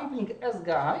sampling S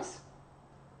guys,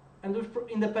 and with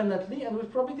independently, and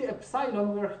with probability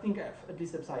epsilon, we are hitting F, at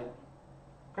least epsilon.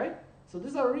 Okay? So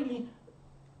these are really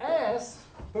S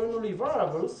Bernoulli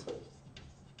variables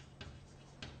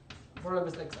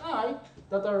xi,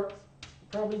 that are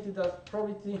probability that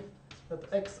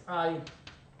xi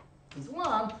is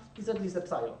 1 is at least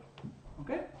epsilon.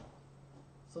 Okay?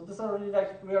 So these are really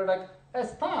like, we are like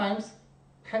S times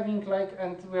having like,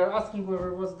 and we are asking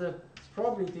whether was the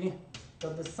probability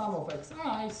that the sum of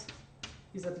xi's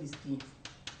is at least T,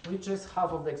 which is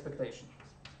half of the expectation.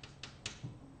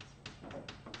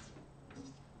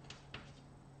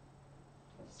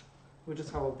 Which is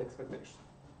half of the expectation.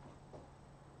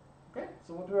 Okay,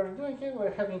 so what we are doing here,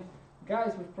 we're having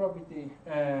guys with probability,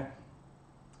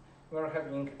 we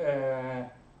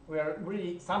are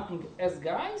really sampling S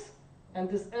guys, and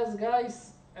this S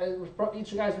guys,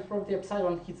 each guys with probability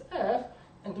epsilon hits F,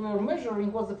 and we are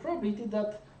measuring what's the probability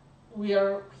that we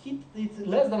are hit it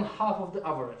less than half of the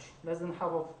average, less than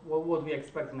half of what we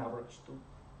expect in average to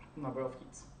number of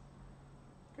hits.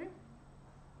 Okay,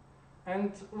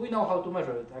 and we know how to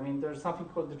measure it. I mean, there's something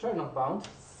called the Chernoff bound.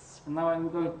 And now I'm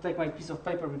going to take my piece of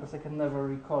paper because I can never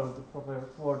recall the proper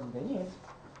wording I need.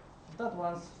 That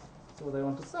one, so what I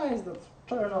want to say is that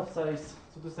Chernoff says,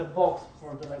 so this is a box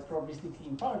for the like probabilistically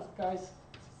in parts, guys,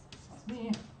 that's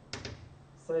me,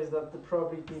 says that the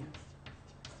probability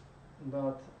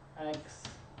that x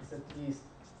is at least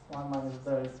 1 minus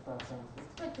delta times the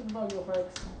expected value of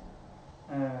x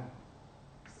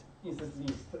is at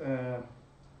least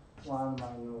 1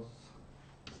 minus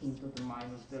into the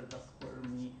minus delta square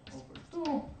me over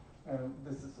 2, and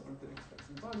this is sort of the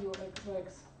expected value of xx,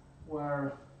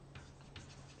 where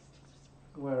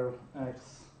x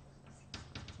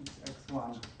is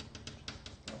x1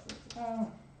 plus xn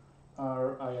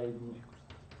are IID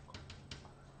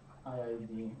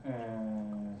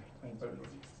and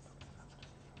Bernoulli.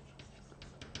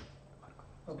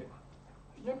 Okay.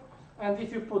 Yep. And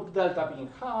if you put delta being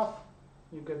half,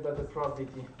 you get that the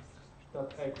probability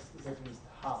that x is at least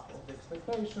half of the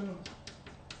expectation,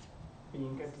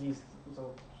 being at least,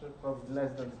 so probably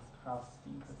less than half,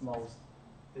 being at most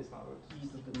this number e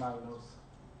to the minus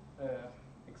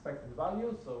expected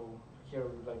value. So here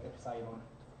we like epsilon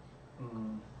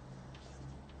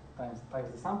times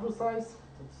the sample size.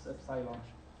 So it's epsilon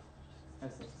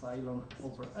S epsilon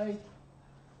over 8.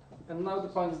 And now the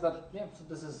point is that, yeah, so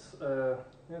this is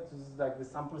like the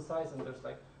sample size, and there's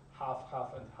like half, half,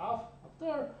 and half up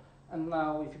there. And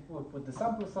now if you put the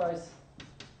sample size,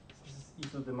 this is e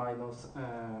to the minus,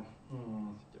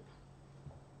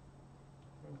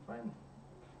 fine.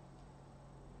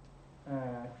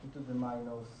 E to the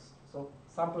minus, so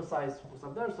sample size was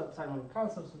up there, so epsilon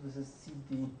cancels, so this is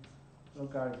CD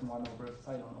logarithm 1 over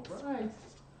epsilon over 8.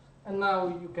 And now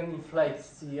you can inflate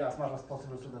C as much as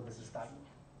possible so that this is tiny.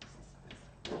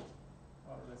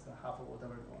 Or less than half or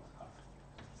whatever you want to have.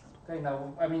 Okay,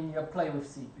 now, I mean, you play with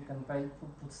C. You can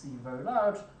put C very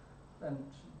large and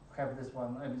have this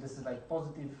one. I mean, this is like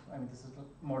positive. I mean, this is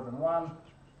more than 1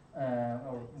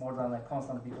 or more than a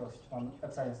constant because one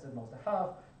epsilon is the most a half.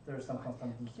 There is some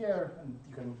constant D here, and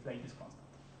you can inflate this constant.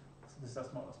 So this is as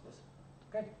small as possible.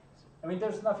 Okay? I mean,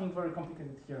 there's nothing very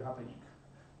complicated here happening.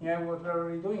 Yeah, what we're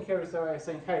really doing here is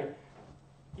saying, hey,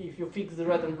 if you fix the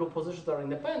red and blue positions are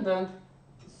independent,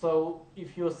 so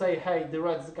if you say, hey, the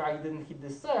red guy didn't hit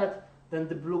this set, then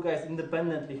the blue guys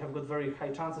independently have got very high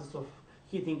chances of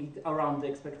hitting it around the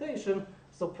expectation.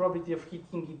 So probability of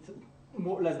hitting it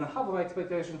less than half of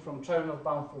expectation from Chernow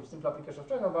bound for simple application of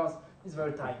Chernow bounds is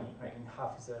very tiny. I mean,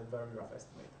 half is a very rough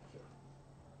estimate here.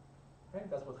 Right?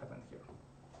 That's what happened here.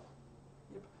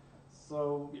 Yep.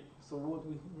 So yeah. So what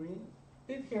we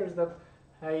did here is that,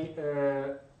 hey,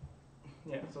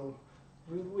 so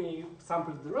we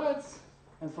sampled the reds,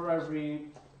 and for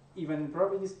every even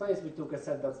probability space, we took a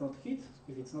set that's not hit,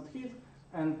 if it's not hit,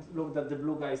 and looked that the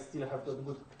blue guys still have got a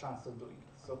good chance of doing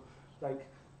it. So, like,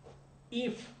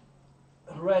 if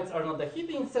reds are not the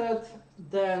hitting set,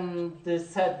 then the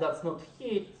set that's not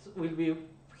hit will be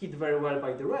hit very well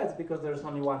by the reds because there's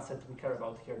only one set we care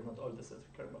about here, not all the sets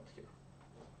we care about here.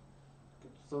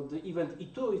 So the event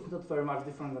E2 is not very much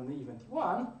different than the event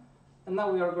E1, and now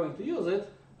we are going to use it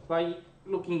by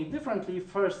looking at it differently,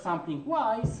 first sampling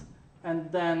wise,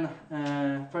 and then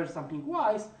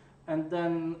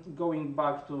going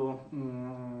back to,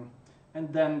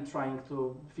 and then trying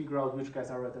to figure out which guys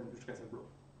are red and which guys are blue.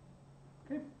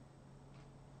 Okay?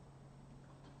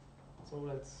 So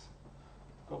let's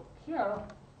go here.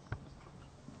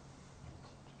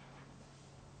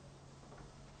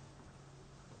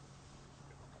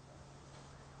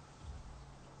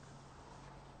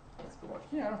 Let's go back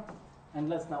here, and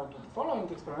let's now do the following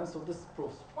experiment. So this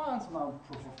proves 1, so now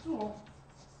proof of 2.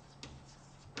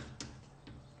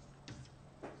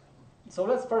 So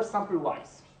let's first sample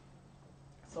wise.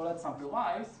 So let's sample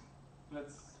wise.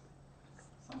 Let's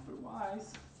sample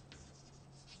wise.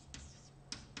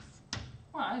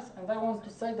 And I want to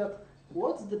say that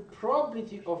what's the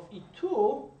probability of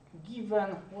E2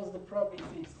 given, what's the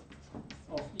probability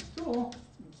of E2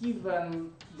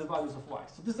 given the values of y.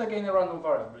 So this is again a random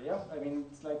variable, yeah? I mean,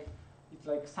 it's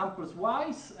like samples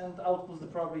wise and outputs the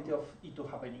probability of E2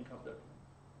 happening out there.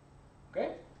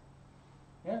 Okay?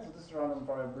 Yeah, so this is a random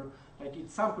variable. Like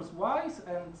it samples wise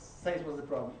and says what's the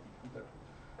probability out there.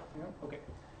 Yeah? Okay.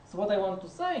 So what I want to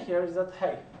say here is that,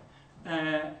 hey,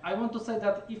 I want to say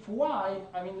that if y,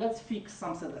 I mean, let's fix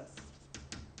some set S.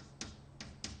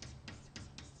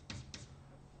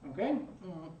 Okay?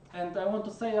 And I want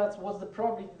to say that what's the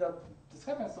probability that this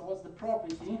happens. So what's the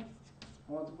probability?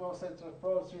 I want to go say the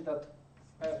probability that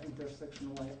f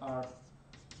intersection y r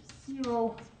is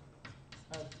 0,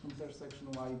 f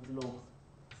intersection y blue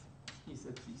is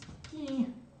at least t,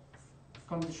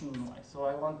 condition on y. So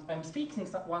I'm fixing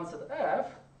one set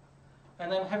f,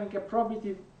 and I'm having a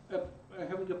probability.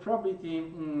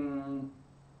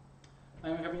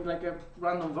 I'm having like a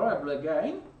random variable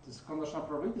again. This conditional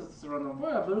probability is a random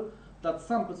variable that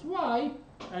samples y,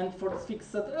 and for this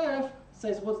fixed set f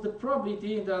says what's the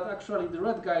probability that actually the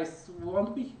red guys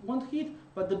won't hit,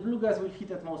 but the blue guys will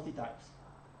hit at most times.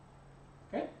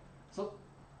 Okay, so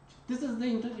this is the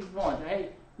intuitive point. Hey,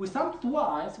 we sampled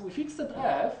y's, we fixed set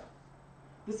f.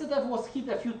 This set f was hit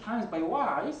a few times by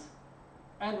y's.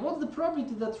 And what's the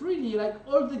probability that really, like,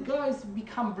 all the guys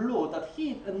become blue that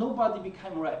hit and nobody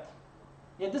became red?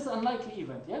 Yeah, this is an unlikely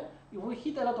event, yeah? If we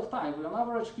hit a lot of times, we on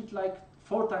average hit like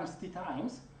 4 times, 3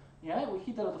 times, yeah? We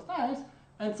hit a lot of times,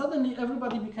 and suddenly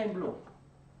everybody became blue,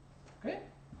 okay?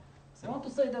 So I want to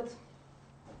say that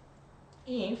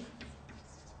if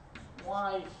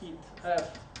y hit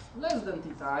f less than t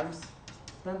times,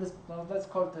 then this, let's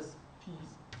call this py,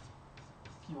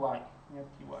 yeah,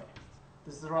 py.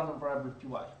 This is a random variable py.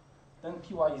 Then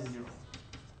py is 0.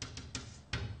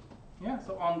 Yeah.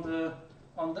 So on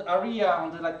the area,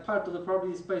 on the like part of the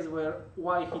probability space where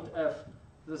y hit f,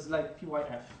 this is like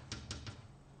pyf.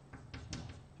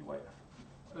 Pyf.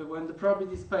 when the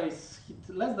probability space hit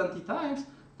less than t times,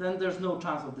 then there's no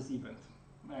chance of this event.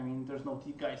 I mean, there's no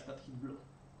t guys that hit blue.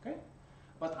 Okay,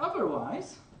 but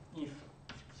otherwise, if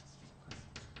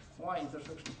y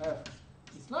intersection f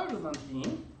is larger than t,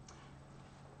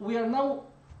 we are now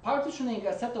partitioning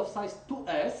a set of size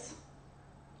 2s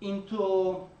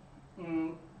into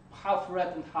half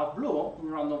red and half blue in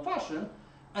random fashion,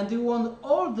 and we want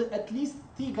all the at least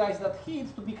t guys that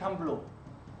hit to become blue.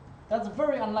 That's a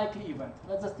very unlikely event.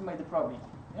 Let's estimate the probability.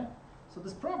 Yeah? So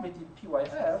this probability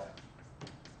PYF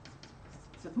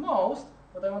is at most,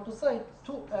 what I want to say,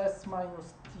 2s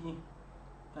minus t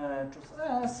choose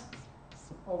s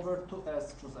over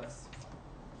 2s choose s.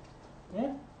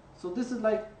 Yeah? So this is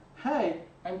like, hey,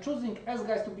 I'm choosing s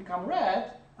guys to become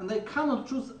red, and I cannot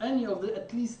choose any of the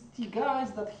at least t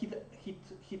guys that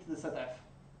hit the set f.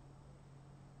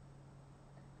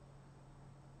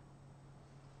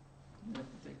 Let me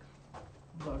take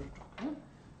large. Okay?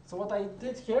 So what I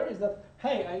did here is that,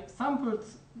 hey, I sampled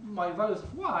my values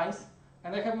of y's,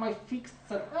 and I have my fixed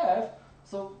set f,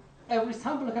 so every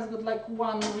sample has got like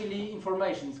one really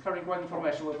information. It's carrying one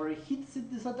information, whether it hits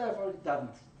the set f or it doesn't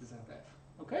hit the set f.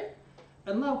 Okay?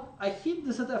 And now I hit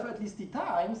the set f at least t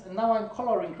times, and now I'm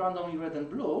coloring randomly red and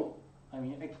blue. I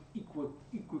mean, equal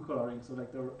coloring, so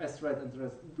like there are s red and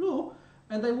s blue,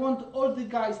 and I want all the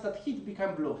guys that hit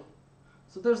become blue.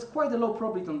 So there's quite a low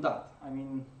probability on that. I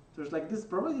mean, there's like this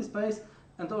probability space,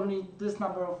 and only this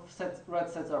number of red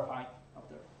sets are fine up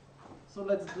there. So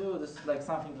let's do this like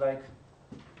something like,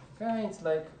 okay, it's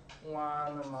like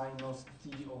 1 minus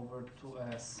t over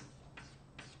 2s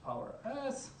power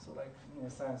s. So like in a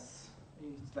sense,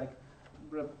 it's like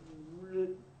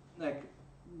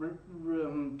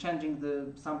changing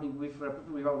the sampling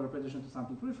without repetition to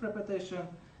sampling with repetition.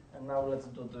 And now let's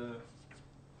do the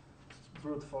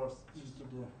brute force e to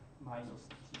the minus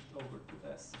t over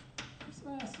 2s.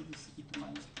 So this is e to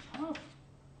minus half.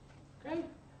 Okay,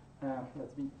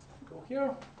 let me go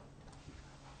here.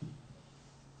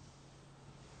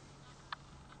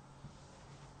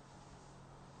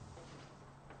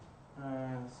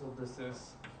 So this is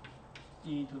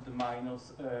e to the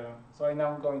minus, so I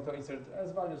now going to insert the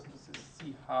s values. This is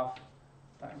c half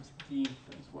times d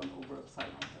times 1 over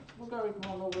epsilon times logarithm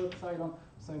 1 over epsilon.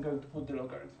 So I'm going to put the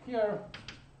logarithm here.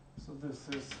 So this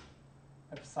is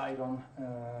epsilon,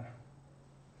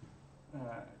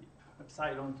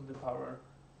 epsilon to the power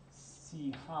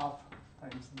c half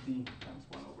times d times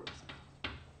 1 over epsilon.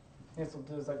 Yeah, so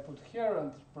this I put here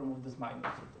and remove this minus. So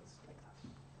that's like that.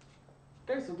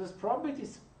 Okay, so this probability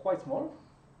is quite small.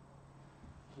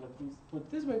 Let me put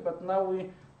it this way, but now we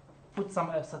put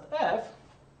some set f.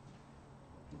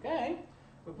 Okay,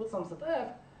 we put some set f,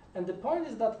 and the point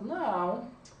is that now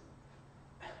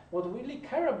what we really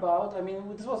care about, I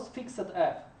mean, this was fixed set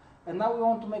f, and now we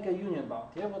want to make a union bound.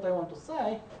 Yeah, what I want to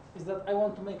say is that I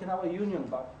want to make now a union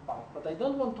bound, but I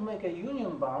don't want to make a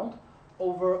union bound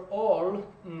over all.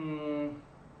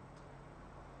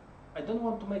 I don't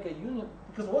want to make a union,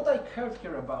 because what I cared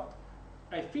here about,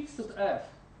 I fixed set f,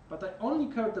 but I only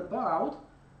cared about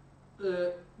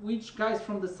which guys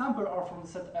from the sample are from the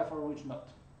set f or which not.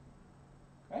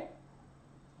 Okay?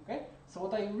 Okay? So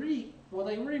what I really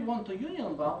want to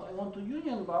union bound, I want to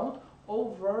union bound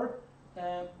over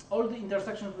all the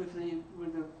intersections with the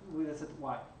set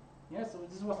y. Yeah, so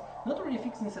this was not really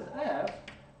fixing set f,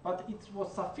 but it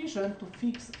was sufficient to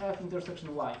fix f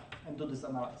intersection y and do this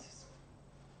analysis.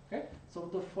 Okay? So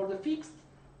for the fixed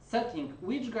setting,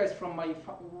 which guys from my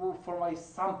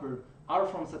sample are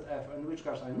from set f and which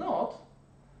guys are not,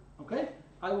 okay,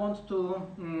 I have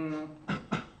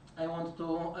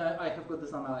got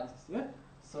this analysis, yeah?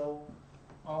 So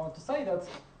I want to say that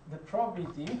the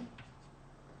probability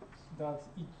that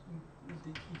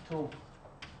E2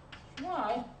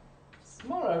 y is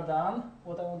smaller than,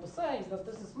 what I want to say is that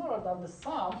this is smaller than the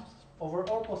sum over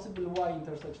all possible y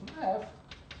intersection f,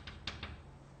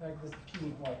 like this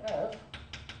PYF,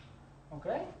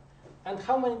 okay? And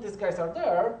how many these guys are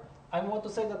there? I want to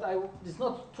say that it's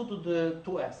not 2 to the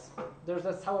 2s. There's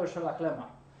a Sauer-Schellach lemma.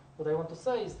 What I want to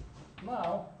say is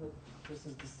now that this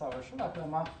is the Sauer-Schellach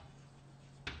lemma.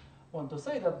 I want to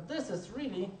say that this is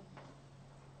really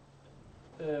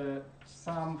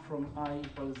sum from I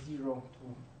equals 0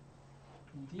 to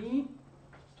d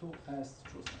to s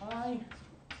choose I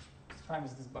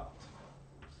times this bound.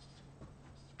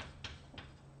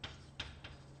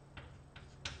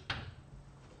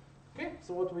 Okay,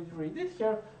 so what we really did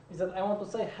here is that I want to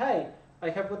say, hey, I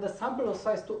have got the sample of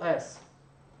size 2s.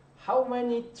 How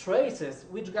many traces,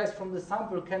 which guys from the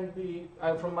sample can be,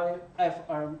 from my f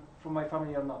are from my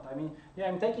family or not. I mean, yeah,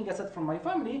 I'm taking a set from my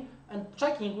family and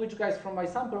checking which guys from my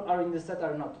sample are in the set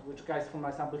or not, which guys from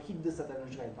my sample hit the set and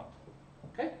which guys not.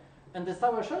 Okay? And the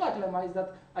Sauer-Sherlock lemma is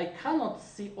that I cannot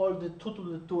see all the 2 to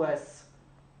the 2s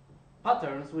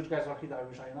patterns, which guys are hit or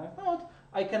which are not.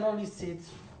 I can only see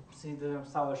the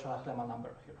Sauer-Sherlock lemma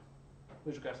number here,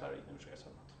 which guys are in and which guys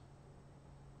are not.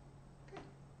 Okay.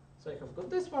 So I have got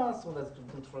this one, so let's do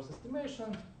brute force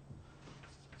estimation.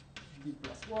 D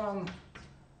plus 1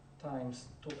 times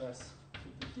 2s to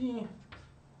the d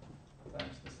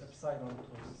times this epsilon to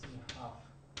c half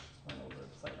 1 over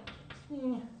epsilon times d.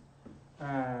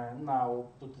 Now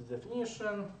put the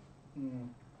definition.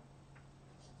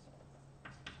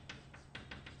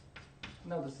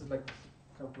 Now this is like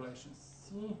calculation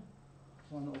c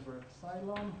 1 over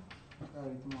epsilon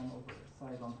carried 1 over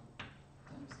epsilon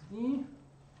times d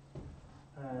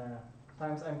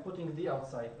times I'm putting d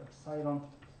outside epsilon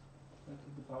to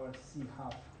the power c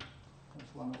half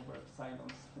times 1 over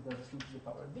epsilon and everything to the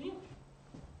power d.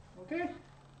 Okay,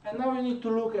 and now we need to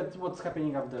look at what's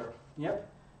happening up there. Yep,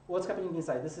 what's happening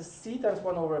inside? This is c times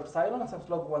 1 over epsilon times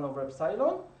log 1 over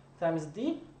epsilon times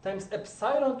d times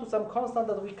epsilon to some constant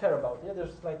that we care about. Yeah,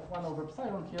 there's like 1 over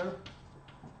epsilon here.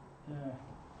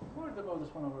 What about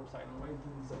this 1 over epsilon? Why it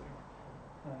didn't disappear?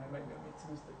 Maybe I made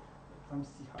some mistake. Times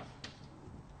c half.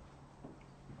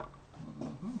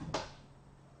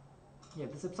 Yeah,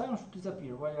 this epsilon should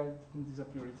disappear. Why I didn't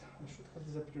disappear it? I should have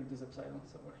disappeared this epsilon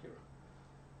somewhere here.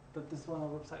 But this 1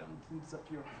 over epsilon didn't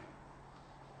disappear.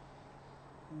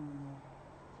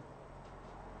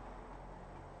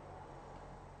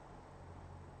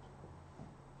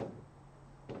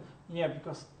 Yeah,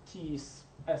 because t is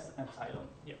s epsilon.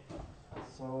 Yeah.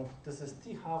 So this is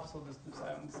t half, so this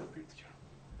epsilon disappeared here.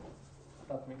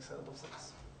 That makes a lot of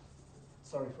sense.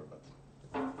 Sorry for that.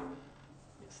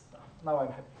 Yes, now I'm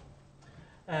happy.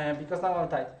 Because now I'm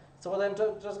tight. So what I'm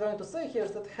just going to say here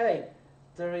is that, hey,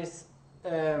 there is,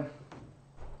 but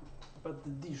the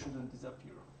d shouldn't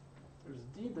disappear. There's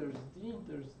d,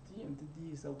 and the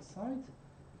d is outside.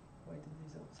 Why the d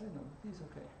is outside? No, the d is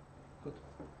okay. Good.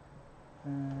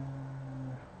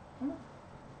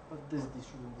 But this d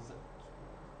shouldn't disappear.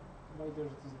 Why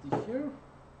there's this d here?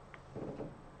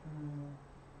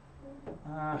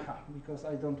 Because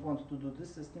I don't want to do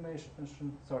this estimation.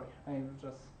 Sorry,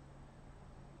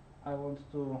 I want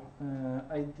to,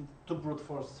 I did 2 brute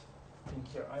force thing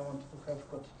here. I want to have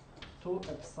got 2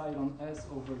 epsilon s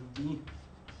over d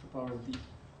to power d.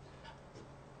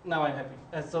 Now I'm happy.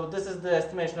 So this is the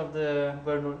estimation of the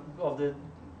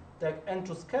n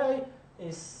choose k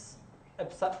is I'm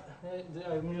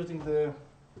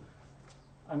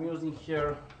using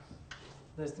here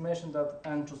the estimation that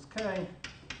n choose k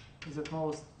is at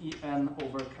most en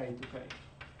over k to k.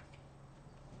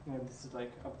 And this is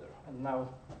like up there. And now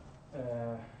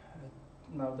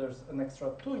now there's an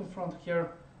extra 2 in front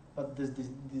here, but this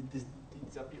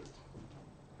disappeared.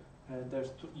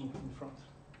 There's 2e in front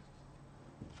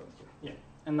here. Yeah,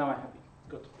 and now I'm happy.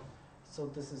 Good. So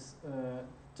this is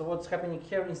so what's happening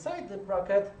here inside the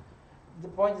bracket. The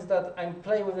point is that I'm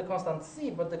playing with the constant c,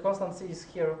 but the constant c is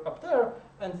here up there,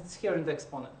 and it's here in the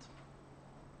exponent.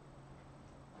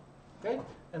 Okay,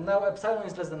 and now epsilon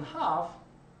is less than half.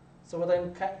 So what I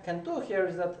can do here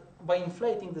is that by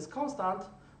inflating this constant,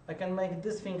 I can make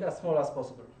this thing as small as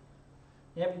possible.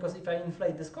 Yeah, because if I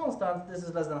inflate this constant, this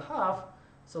is less than half.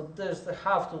 So there's a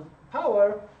half to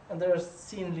power, and there's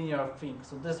c in linear thing.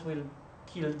 So this will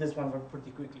kill this one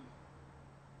pretty quickly.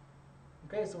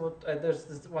 Okay, so what, there's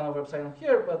this 1 over epsilon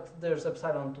here, but there's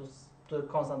epsilon to the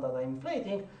constant that I'm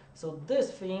inflating. So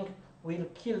this thing will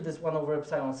kill this 1 over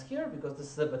epsilons here, because this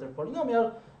is a better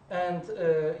polynomial, and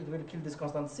it will kill this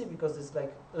constant c, because it's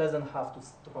like less than half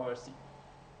to power c.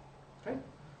 Okay,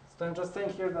 so I'm just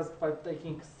saying here that by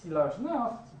taking c large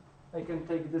enough, I can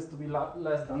take this to be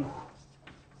less than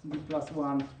d plus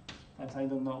 1 times, I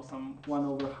don't know, some 1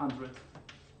 over 100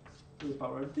 to the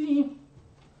power d.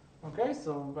 Okay,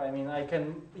 so I mean I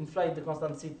can inflate the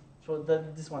constant c for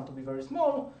this one to be very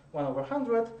small, 1 over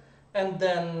 100, and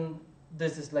then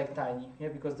this is like tiny, yeah,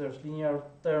 because there's linear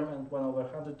term and 1 over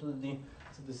 100 to the d,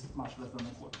 so this is much less than a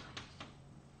quarter.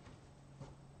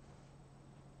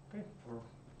 Okay, for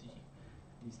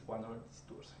these 1 over these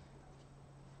 2 or something.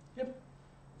 Yep.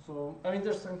 So I mean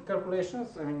there's some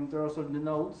calculations. I mean there are also the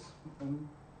nodes, and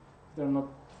they're not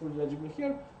fully legible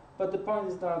here. But the point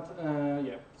is that,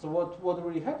 yeah, so what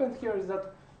really happened here is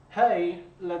that, hey,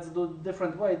 let's do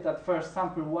different way, that first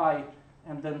sample y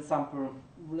and then sample,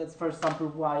 let's first sample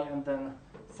y and then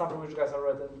sample which guys are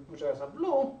red and which guys are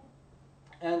blue.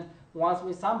 And once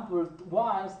we sampled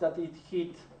y's that it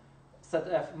hit set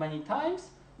f many times,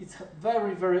 it's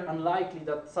very, very unlikely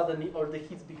that suddenly all the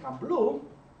hits become blue.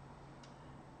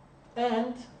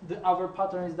 And the other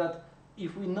pattern is that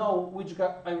if we know which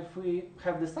guy, if we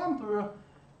have the sample,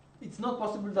 it's not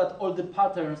possible that all the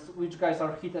patterns which guys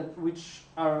are hit and which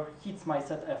are hits my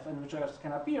set F and which guys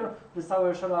can appear. The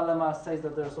Sauer-Schella lemma says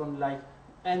that there's only like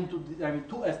n to the,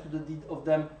 2s to the d of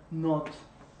them, not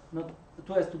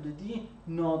 2s to the d,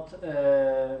 not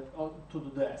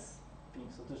to the s thing.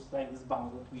 So there's like this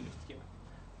bound that we used here.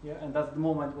 Yeah, and that's the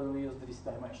moment when we use this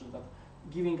dimension, that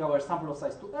giving our sample of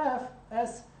size to f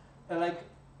s, like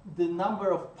the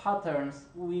number of patterns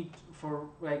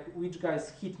which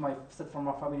guys hit my set from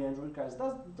my family and which guys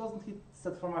doesn't hit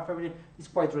set from my family is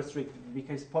quite restricted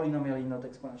because polynomially, not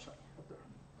exponentially.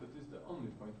 That is the only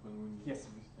point when we need yes. this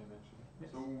dimension. Yes.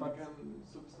 So we can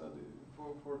substitute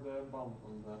for the bound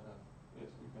on the f. Yes,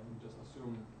 we can just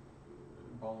assume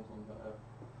bound on the f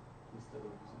instead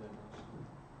of this dimension.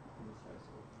 The size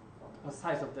of the family. The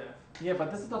size of the f. Yeah,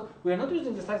 but this is not. We are not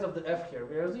using the size of the f here.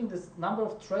 We are using this number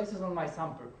of traces on my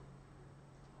sample.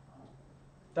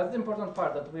 That's the important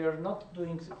part, that we are not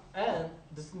doing, and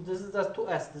this is just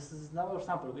 2s, this is number of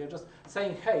sample. We are just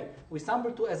saying, hey, we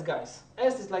sample 2s guys.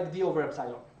 S is like d over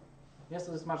epsilon. Yes,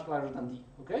 so it's much larger than d,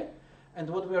 okay? And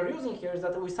what we are using here is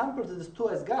that we sample these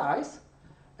 2s guys,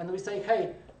 and we say,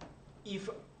 hey, if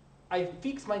I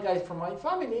fix my guys from my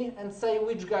family and say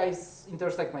which guys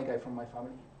intersect my guy from my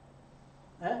family.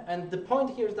 And the point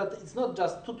here is that it's not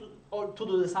just to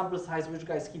do the sample size, which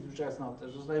guys hit, which guys not.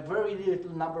 There's just a very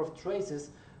little number of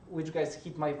traces which guys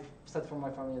hit my set from my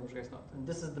family and which guys not. And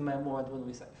this is the moment when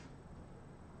we save.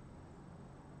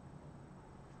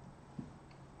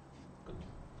 Good.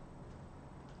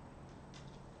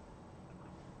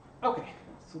 Okay,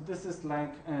 so this is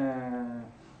like,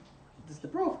 this is the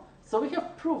proof. So we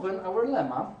have proven our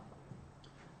lemma.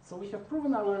 So what we have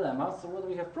proven our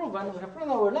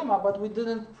lemma, but we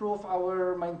didn't prove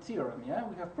our main theorem, yeah?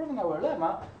 We have proven our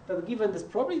lemma that given this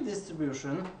probability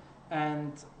distribution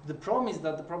and the promise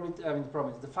that the probability,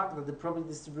 the fact that the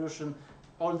probability distribution,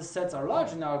 all the sets are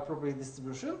large in our probability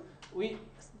distribution,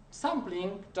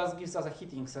 sampling just gives us a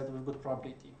hitting set with good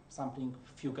probability, sampling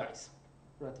few guys,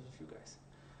 relatively few guys.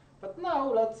 But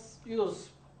now let's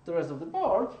use the rest of the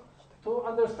board to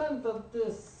understand that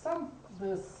this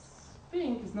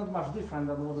thing is not much different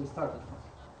than what we started from.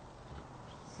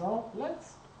 So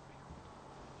let's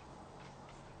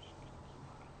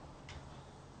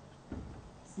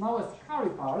now a scary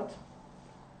part.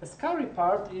 A scary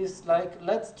part is like,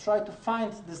 let's try to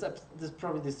find this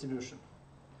probability distribution.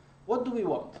 What do we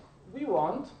want?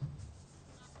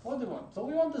 What do we want? So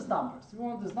we want these numbers. We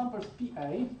want these numbers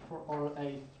PA for all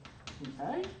A in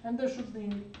A, and there should be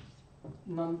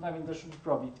there should be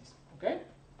probabilities. Okay?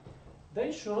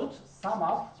 They should sum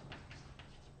up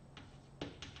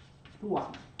to 1.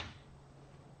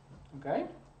 Okay?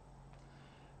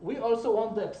 We also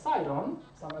want the epsilon,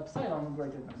 some epsilon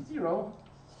greater than 0,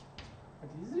 at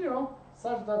least 0,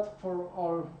 such that for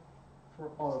all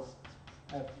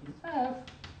f in f,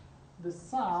 the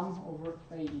sum over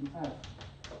A in f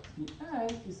PA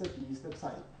is at least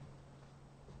epsilon.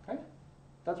 Okay?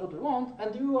 That's what we want,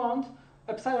 and we want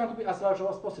epsilon to be as large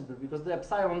as possible, because the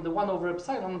epsilon, the 1 over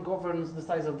epsilon, governs the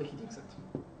size of the hitting set.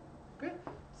 Okay?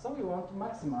 So we want to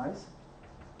maximize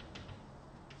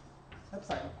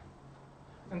epsilon.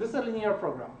 And this is a linear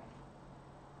program.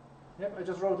 Yep, I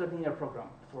just wrote a linear program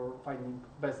for finding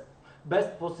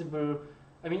best possible.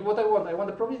 What I want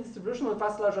the probability distribution with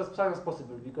as large as epsilon as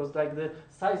possible, because like the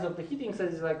size of the hitting set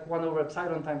is like 1 over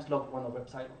epsilon times log 1 over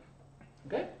epsilon.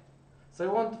 Okay? So I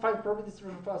want to find probability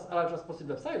distribution for as large as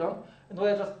possible epsilon, and what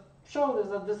I just showed is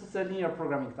that this is a linear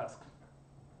programming task.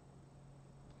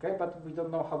 Okay, but we don't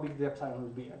know how big the epsilon will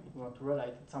be. We want to relate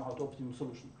it somehow to optimum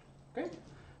solution. Okay,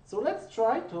 so let's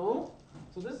try to.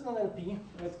 So this is an LP.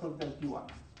 Let's call it LP1.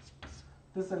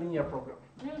 This is a linear program.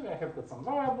 Yeah, I have got some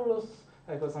variables.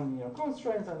 I got some linear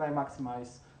constraints, and I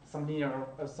maximize some linear,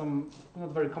 some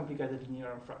not very complicated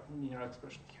linear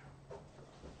expression here.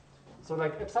 So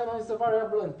like epsilon is a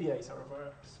variable and PAs are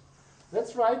variables.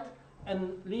 Let's write a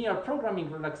linear programming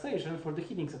relaxation for the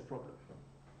hitting set problem.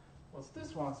 What's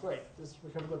this one? Wait, this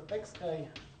we have got XA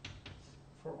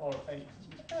for all A in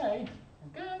A,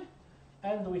 okay,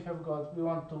 and we have got we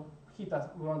want to hit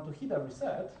every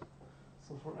set.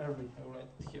 So for every, I will write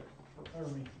it here, for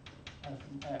every F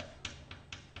in F,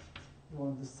 we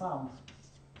want the sum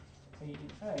A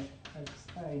in A,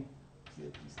 XA be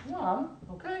at least 1,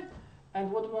 okay? And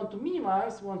what we want to minimize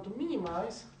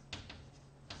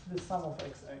the sum of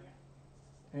XA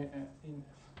in F,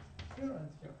 here and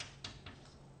here.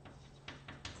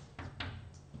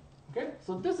 Okay,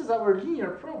 so this is our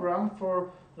linear program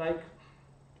for like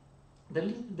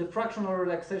the fractional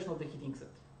relaxation of the heating set.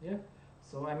 Yeah.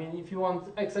 So I mean, if you want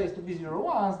X's to be 0,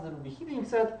 1s, there will be heating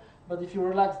set. But if you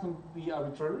relax to be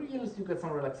arbitrary reals, you get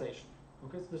some relaxation.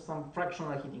 Okay. So there's some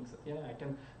fractional heating set. Yeah. I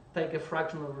can take a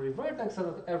fraction of every vertex so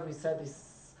that every set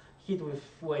is hit with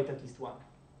weight at least 1.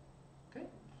 Okay.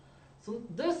 So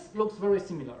this looks very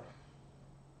similar.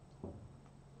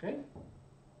 Okay.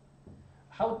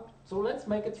 So let's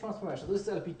make a transformation. This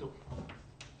is LP2.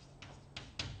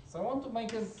 So I want to make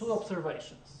 2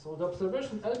 observations. So the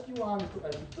observation LP1 to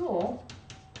LP2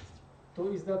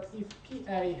 is that if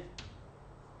PA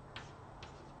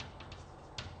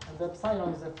and the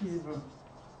epsilon is a feasible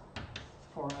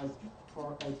for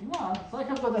LP1, so I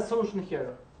have got a solution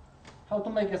here. How to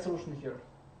make a solution here?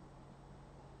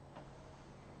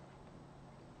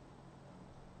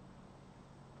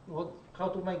 How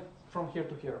to make from here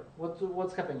to here?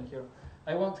 What's happening here?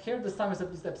 I want here the sum is at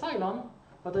least epsilon,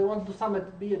 but I want to sum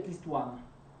it be at least 1.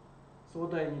 So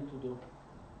what do I need to do?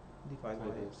 Divide by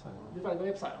epsilon. Divide by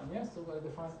epsilon, yes. So I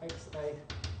define XA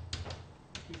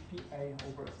PA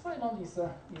over epsilon is a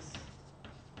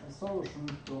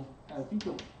solution to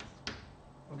LP2.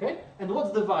 Okay? And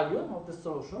what's the value of the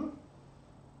solution?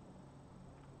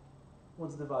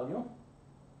 What's the value?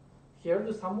 Here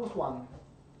the sum was 1.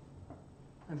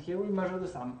 And here we measure the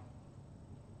sum.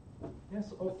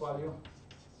 Yes, of value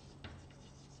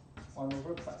 1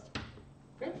 over epsilon.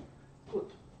 Okay?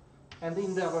 Good. And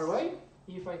in the other way,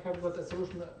 if I have got a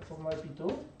solution for my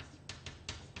LP2,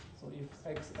 so if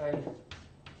XA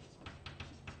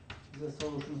is a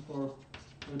solution for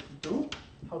LP2,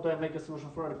 how do I make a solution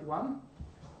for LP1?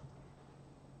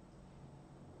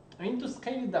 I need to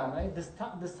scale it down, right?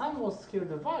 The sum was here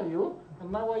the value,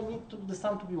 and now I need the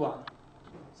sum to be 1.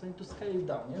 So I need to scale it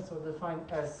down, yeah? So define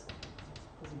S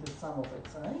as the sum of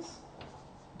xa's,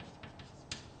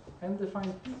 and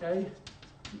define PA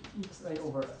xa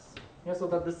over S. Yeah, so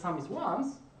that the sum is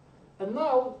 1s, and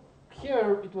now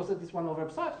here it was at least 1 over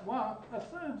epsilon.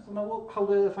 So now how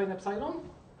do I define epsilon?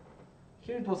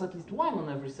 Here it was at least 1 on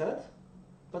every set,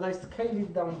 but I scaled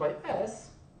it down by S.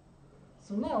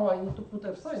 So now I need to put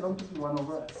epsilon to be 1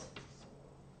 over S.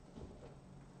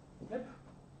 Yep.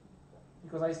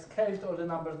 Because I scaled all the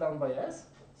numbers down by S,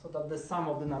 so that the sum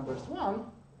of the numbers is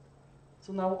 1.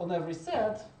 So now on every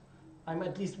set, I'm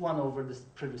at least 1 over this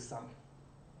previous sum.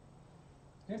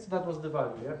 Okay, so that was the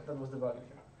value, yeah? That was the value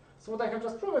here. So what I have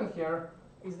just proven here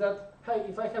is that, hey,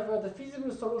 if I have a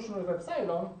feasible solution with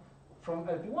epsilon from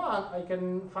LP1, I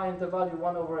can find the value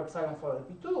 1 over epsilon for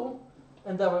LP2,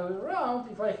 and the other way around,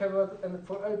 if I have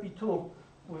for LP2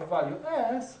 with value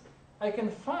S, I can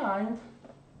find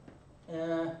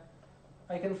an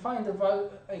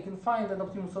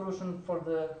optimum solution for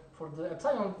the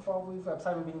epsilon with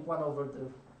epsilon being 1 over the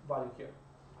value here.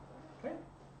 Okay?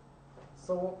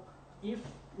 So if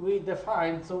we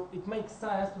define, so it makes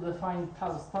sense to define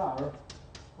tau star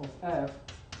of F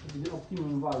to be the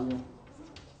optimum value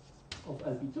of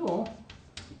LP2.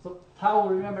 So tau,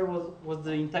 remember, was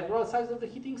the integral size of the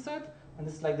heating set, and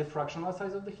this is like the fractional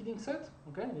size of the heating set.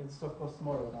 Okay, it's of course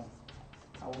smaller than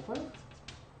tau of F.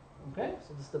 Okay,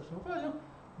 so this is the optimum value.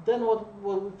 Then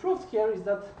what we proved here is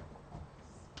that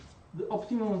the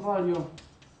optimum value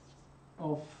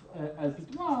of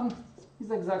LP1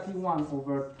 is exactly 1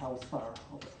 over tau star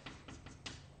of F.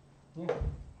 Yeah.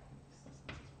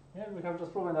 Yeah, we have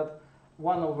just proven that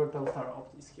 1 over tau star of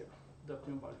is here, the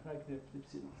optimum value, like the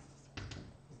epsilon.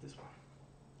 This one.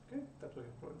 Okay, that we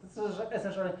have proven. This is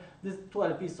essentially, these two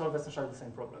LPs solve essentially the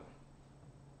same problem,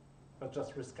 but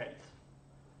just rescaled.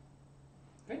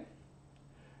 Okay.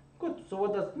 Good. So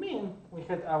what does it mean? We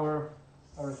had our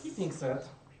heating set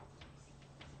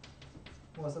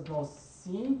was at most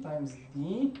C times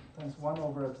D times 1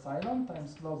 over epsilon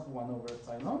times log 1 over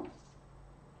epsilon.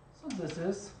 So this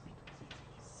is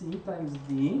C times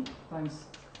D times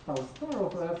tau star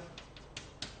of F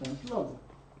times log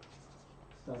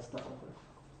tau star of F.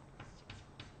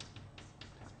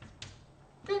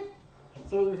 Okay.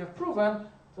 So what we have proven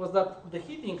was that the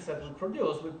heating set we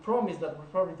produce, we promised that the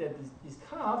probability is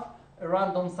half, a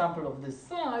random sample of this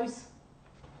size.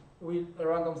 A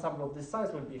random sample of this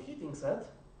size will be a heating set.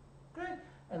 Okay?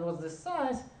 And what's this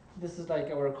size? This is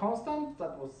like our constant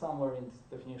that was somewhere in this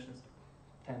definition,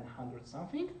 1000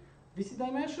 something. This is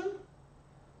dimension.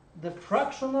 The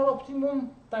fractional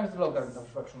optimum times the logarithm of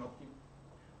fractional optimum.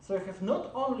 So I have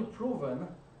not only proven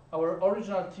our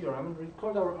original theorem,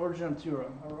 recall our original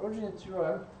theorem. Our original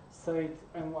theorem said,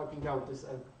 I'm wiping out this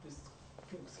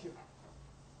things here.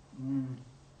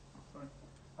 Sorry.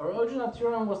 Our original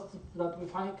theorem was that we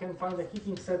can find a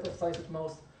heating set of size at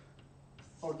most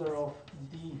order of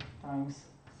D times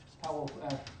tau of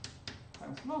F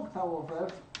times log tau of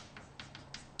F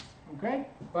Okay,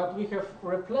 but we have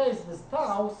replaced this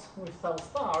taus with tau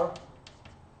star.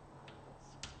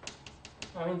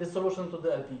 I mean the solution to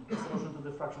the LP, the solution to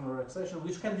the fractional relaxation,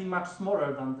 which can be much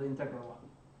smaller than the integral one.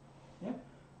 Yeah.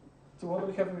 So what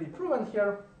we have really proven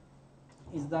here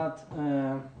is that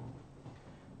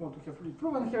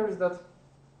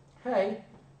hey,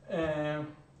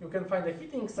 you can find a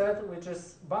heating set which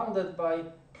is bounded by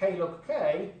k log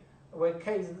k, where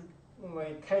k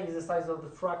is the size of the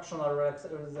fractional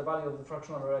the value of the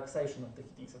fractional relaxation of the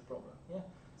heating set problem. Yeah.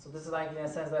 So this is like in a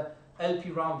sense the LP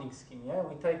rounding scheme. Yeah.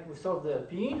 We solve the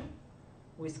LP,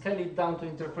 we scale it down to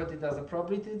interpret it as a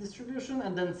probability distribution,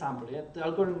 and then sample. Yeah. The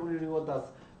algorithm really what does?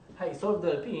 Hey, solve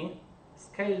the LP,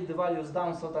 scale the values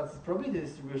down so that's probability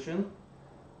distribution,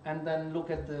 and then look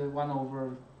at the 1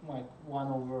 over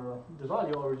the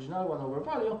value original, 1 over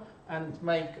value, and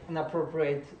make an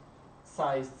appropriate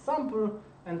sized sample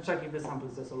and check if the sample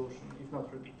is a solution, if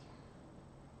not repeat.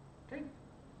 Okay?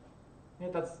 Yeah,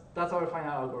 that's our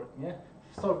final algorithm. Yeah?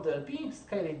 Solve the LP,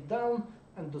 scale it down,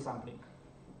 and do sampling.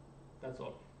 That's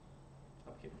all.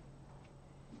 Up here.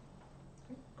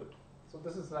 Okay, good. So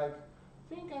this is like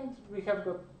thing, and we have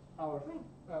got our thing.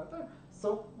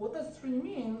 So what does it really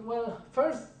mean? Well,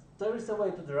 first there is a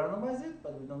way to randomize it,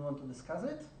 but we don't want to discuss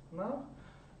it now.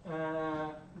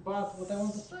 But what I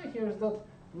want to say here is that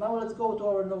now let's go to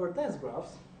our lower dense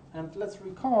graphs, and let's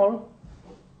recall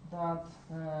that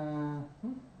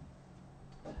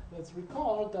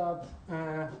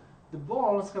the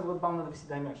balls have a bounded VC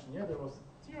dimension. Yeah, there was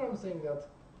a theorem saying that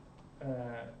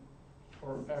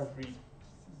for every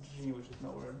G which is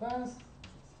lower dense,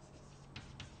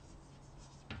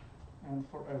 and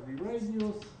for every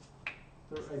radius,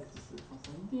 there exists a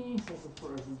constant D, so that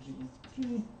for every G in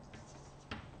G,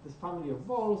 this family of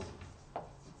balls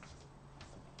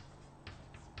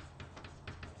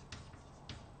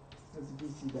has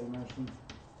VC dimension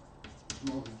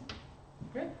small d.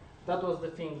 Okay? That was the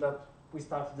thing that we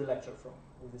started the lecture from.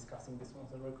 We're discussing this one,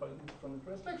 so we're recalling it from the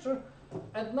previous lecture.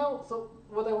 And now, so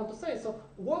what I want to say, so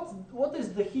what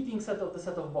is the heating set of the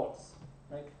set of balls?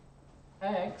 Like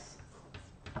X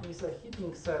is a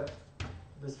heating set of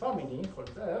this family for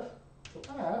F. So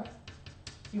F,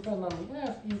 if and only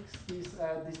F, X is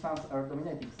a distance R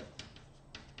dominating set.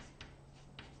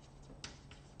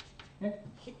 Yeah?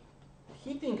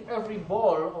 Heating every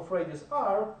ball of radius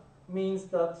R means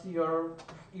that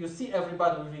you see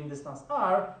everybody within distance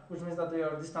R, which means that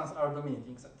your distance R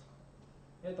dominating set.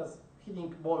 Yeah, that's hitting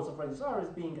balls of radius R is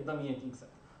being a dominating set,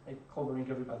 like covering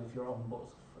everybody with your own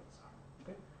balls of radius R.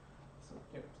 Okay, so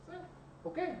here,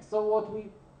 okay. So what we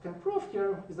can prove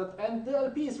here is that, and the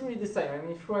LP is really the same. I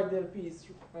mean, if you write the LP,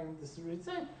 this is really the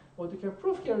same. What we can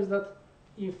prove here is that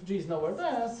if G is lower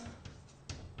dense,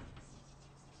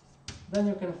 then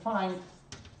you can find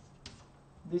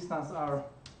distance R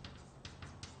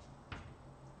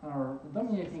the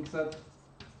dominating set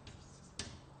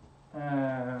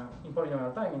in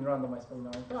polynomial time, in randomized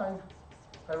polynomial time.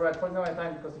 I write polynomial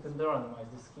time because you can de-randomize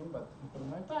this scheme, but in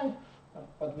polynomial time,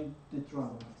 but we did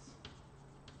randomize.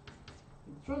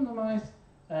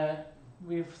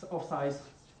 With of size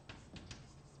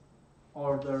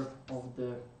order of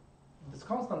this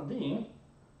constant D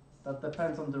that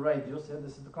depends on the radius. Yeah,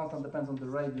 this is the constant depends on the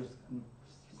radius in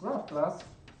graph class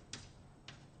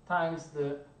times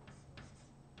the,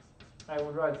 I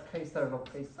would write k star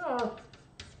log k star,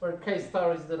 where k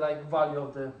star is the like value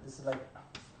of the, this is like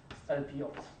LP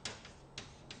opt.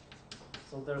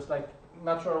 So there's like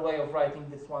natural way of writing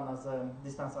this one as a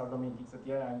distance R dominating set.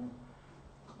 Yeah, and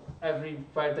every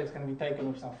vertex can be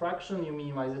taken with some fraction, you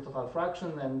minimize the total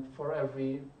fraction, and for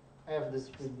every f this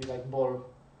will be like ball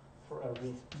for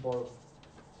every ball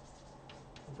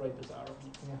of radius R.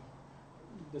 Yeah.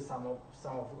 The sum of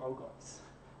all goals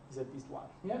is at least 1.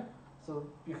 Yeah? So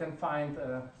you can find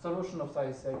a solution of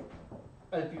size like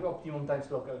LP optimum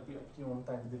times log LP optimum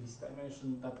times the VC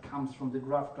dimension that comes from the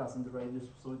graph class and the radius,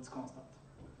 so it's constant.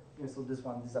 Yeah, so this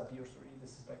one disappears really.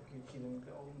 This is like hidden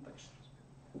the orientation.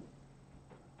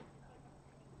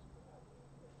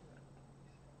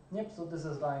 Yep, so this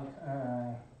is like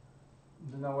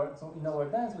so in our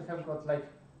dance we have got like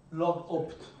log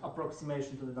opt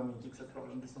approximation to the dominating set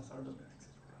problem. This is our dominating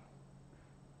set problem.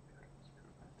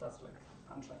 That's like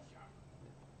punchline here.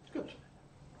 Good.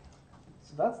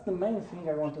 So that's the main thing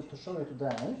I wanted to show you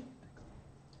today.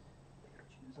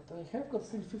 But I have got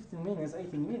still 15 minutes,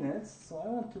 18 minutes, so I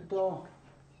want to do.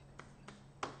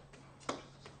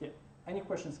 Yeah. Any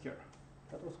questions here?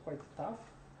 That was quite tough.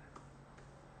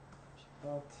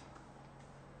 But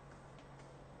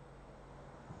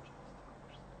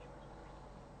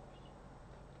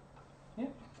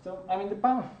yeah, So, I mean, the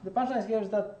punchline here is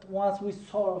that once we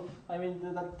solve, I mean,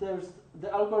 that there's,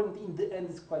 the algorithm in the end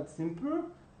is quite simple.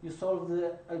 You solve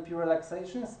the LP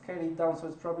relaxation, scale it down so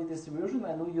it's probability distribution,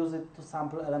 and we use it to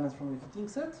sample elements from the fitting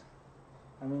set.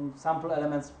 I mean, sample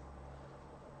elements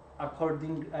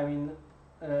according, I mean,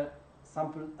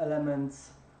 sample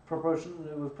elements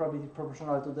with probability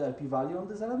proportional to the LP value on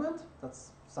this element. That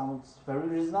sounds very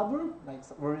reasonable, like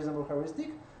very reasonable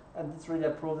heuristic. And it's really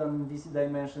a proof that in VC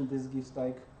dimension this gives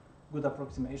like good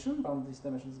approximation. Bound this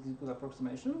dimension gives good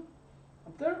approximation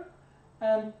up there.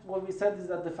 And what we said is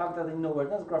that the fact that in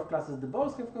nowhereness graph classes the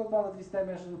balls have got bound at this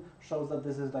dimension shows that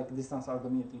this is like distance are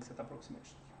dominating set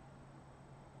approximation.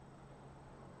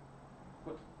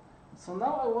 Good. So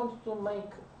now I want to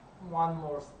make one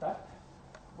more step,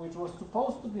 which was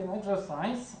supposed to be an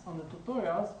exercise on the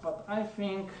tutorials, but I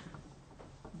think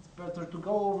it's better to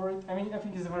go over it. I mean, I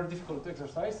think it's a very difficult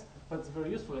exercise, but it's a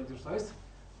very useful exercise.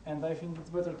 And I think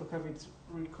it's better to have it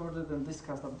recorded and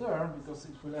discussed up there, because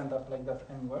it will end up like that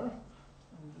anywhere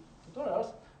in the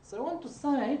tutorials. So I want to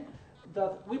say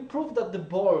that we proved that the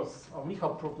balls, or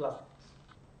Michał proved last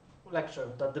lecture,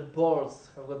 that the balls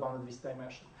have got bounded this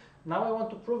dimension. Now I want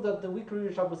to prove that the weakly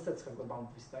reachable sets have got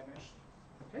bounded this dimension.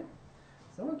 Okay?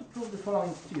 So I want to prove the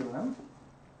following theorem.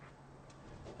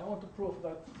 I want to prove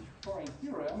that the following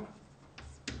theorem,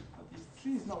 that if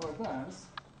G is nowhere dense,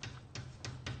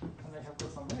 and I have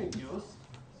got some radius,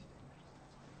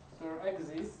 there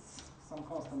exists some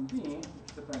constant B,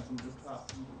 which depends on the class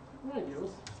and the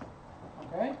radius,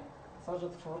 okay, such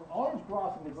that for all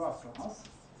graph in the graph class,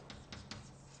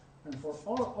 and for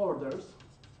all orders,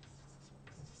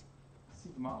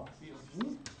 sigma of V of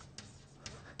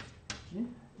G,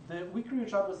 the weakly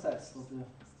reachable sets, so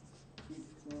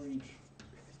the reach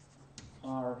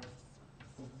are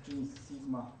of G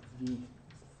sigma V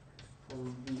for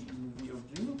V in V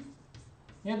of G.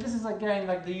 Yeah, this is again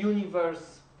like the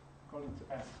universe, call it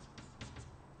F.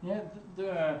 Yeah,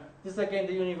 this is again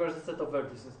the universe set of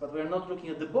vertices, but we're not looking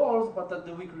at the balls, but at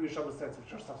the weakly reachable sets,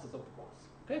 which are subsets of the balls.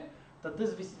 Okay? That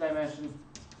this VC dimension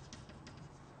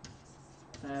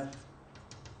F,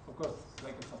 of course, it's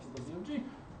like a subset of V of G,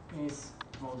 is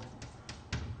most.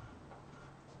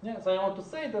 Yeah, so I want to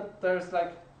say that there's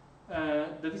like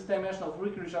the VC dimension of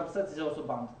weakly reachable sets is also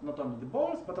bound, not only the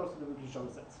balls, but also the weakly reachable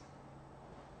sets.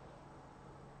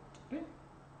 Okay?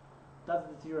 That's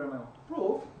the theorem I want to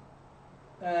prove.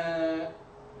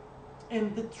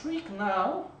 And the trick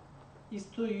now is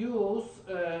to use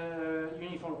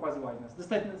uniform quasi-wideness. The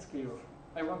statement is clear.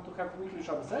 I want to have weakly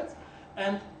reachable sets,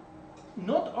 and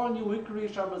not only weakly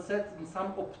reachable sets in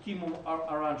some optimum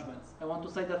arrangements. I want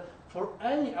to say that for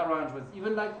any arrangements,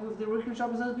 even like with the weakly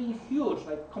reachable sets being huge,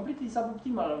 like completely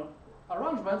suboptimal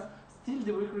arrangements, still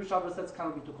the weakly reachable sets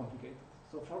cannot be too complicated.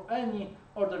 So for any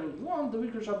ordering you want, the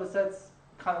weakly reachable sets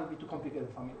cannot be too complicated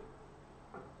family.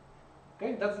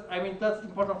 Okay, that's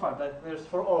important fact that there's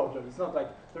for all orders. It's not like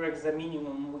there is a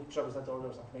minimum weakly reachable set order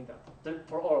or something like that.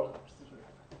 For all orders.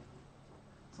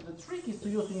 So the trick is to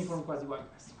use uniform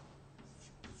quasi-wideness.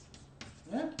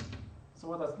 Yeah? So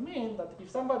what does it mean? That if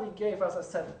somebody gave us a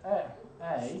set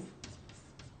A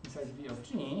inside V of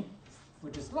G,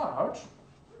 which is large,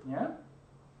 yeah,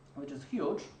 which is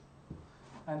huge,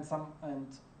 and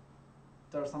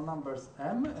there are some numbers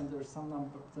M, and there's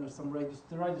some radius.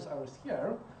 The radius R is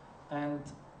here, and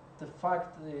the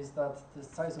fact is that the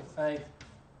size of A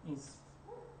is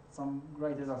some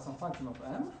greater than some function of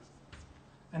M,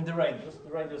 and the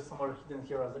radius somewhere hidden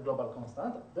here as a global constant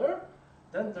up there.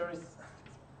 Then there is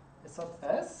a set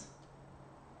S,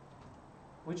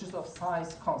 which is of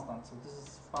size constant. So this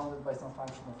is bounded by some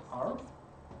function of R,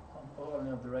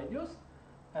 only of the radius.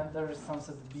 And there is some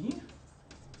set B,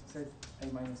 set A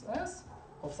minus S,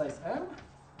 of size M.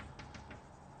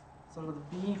 So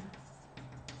that B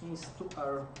is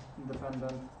 2R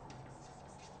independent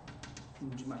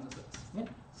in G minus S. Yeah?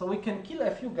 So we can kill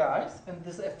a few guys, and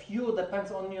this a few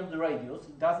depends only on the radius.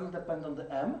 It doesn't depend on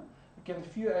the M. We can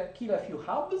kill a few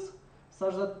hubs,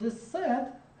 such that this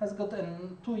set has got a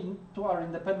 2R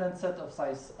independent set of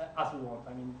size as we want.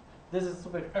 I mean, this is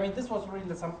super. I mean, this was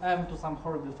really some M to some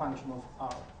horrible function of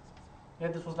R. Yeah,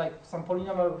 this was like some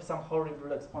polynomial with some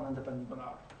horrible exponent depending on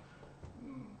R.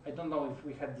 I don't know if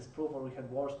we had this proof or we had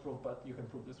worse proof, but you can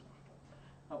prove this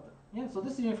one. Okay. Yeah, so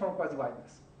this is uniform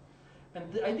quasi-wideness.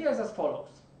 And the idea is as follows.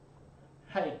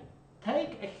 Hey,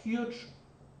 take a huge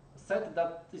set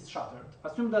that is shattered.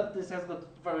 Assume that this has got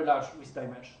very large VC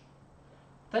dimension.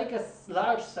 Take a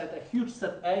large set, a huge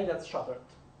set A that's shattered.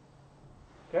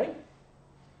 Okay?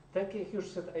 Take a huge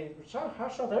set A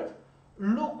shattered,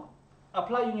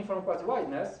 apply uniform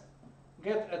quasi-wideness,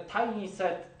 get a tiny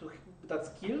set that's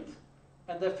killed,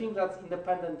 and the thing that's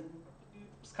independent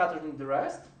scattered in the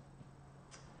rest,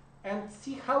 and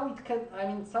see how it can,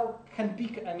 how can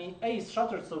B, A is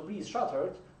shattered, so B is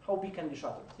shattered, how B can be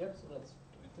shattered. Yeah, so let's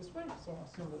do it this way. So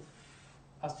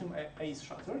assume A is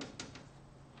shattered.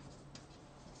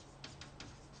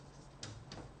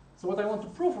 So what I want to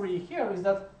prove really here is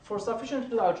that for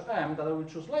sufficiently large M that I will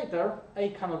choose later, A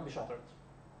cannot be shattered.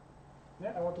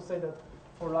 Yeah, I want to say that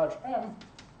for large M,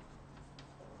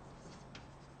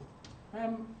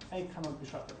 A cannot be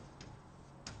shattered.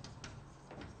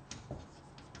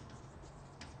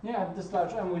 Yeah, this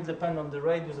large M will depend on the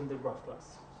radius and the graph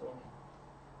class. So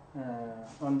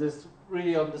on this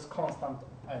constant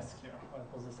S here, what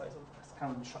was the size of S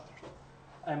cannot be shattered.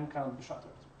 M cannot be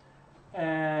shattered.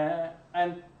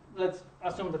 And let's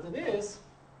assume that it is,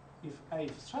 if A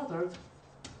is shattered,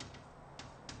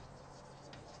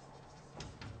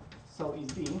 so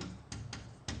is B.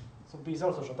 So B is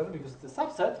also shattered because it's a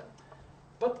subset.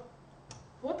 But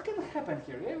what can happen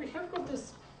here? Yeah, we have got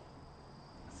this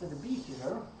set B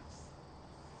here,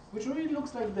 which really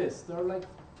looks like this. They're like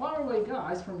far away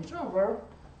guys from each other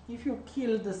if you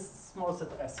kill this small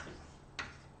set S here.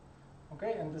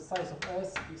 Okay, and the size of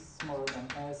S is smaller than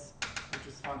S, which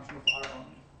is function of R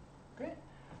only. Okay,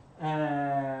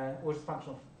 which is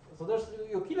function of, so there's,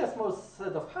 you kill a small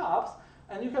set of halves,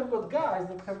 and you have got guys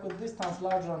that have got distance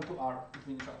larger than 2R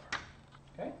between each other.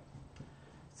 Okay,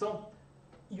 so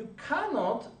you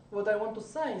cannot, what I want to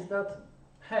say is that,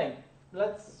 hey,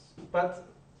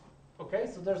 okay,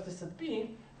 so there's this set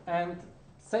B, and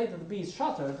say that B is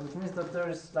shattered, which means that there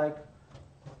is like,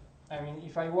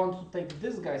 if I want to take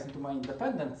these guys into my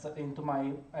independence,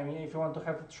 if I want to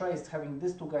have a trace having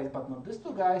these two guys but not these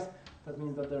two guys, that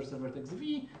means that there's a vertex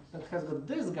V that has got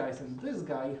these guys and this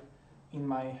guy in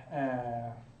my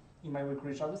weak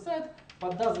reachable set,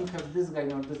 but doesn't have this guy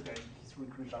nor this guy in his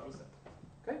weak reachable set.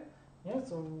 Okay? Yeah,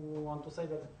 so we want to say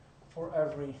that for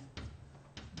every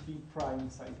B prime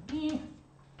inside B,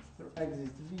 there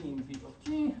exists V in V of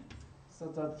G, so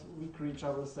that weak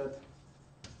reachable set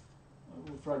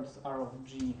with radius R of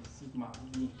G sigma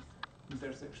V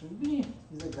intersection B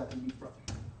is exactly B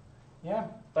prime. Yeah,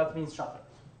 that means shattered.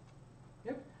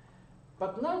 Yep.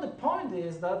 But now the point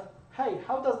is that, hey,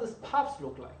 how does this paths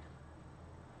look like?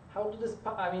 How do this,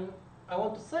 I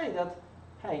want to say that,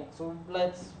 hey, so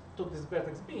let's take this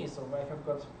vertex B, so I have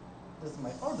got, this is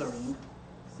my ordering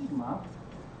sigma,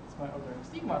 it's my ordering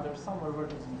sigma, there's somewhere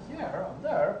vertex B here, up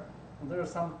there, and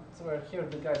there's somewhere here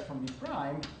the guy from B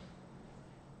prime,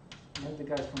 and the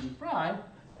guys from B prime,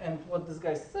 and what this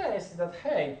guy says is that,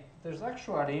 hey, there's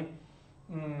actually,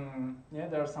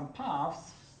 there are some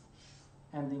paths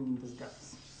ending in these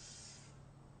guys.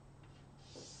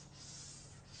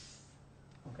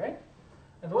 Okay?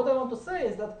 And what I want to say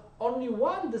is that only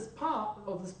one of these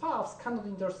paths cannot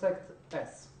intersect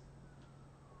S.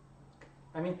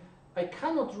 I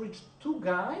cannot reach two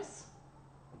guys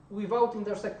without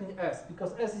intersecting S,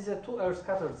 because S is a 2R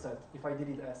scattered set if I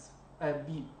delete S.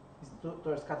 B is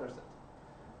 2R scattered set.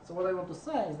 So what I want to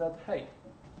say is that, hey,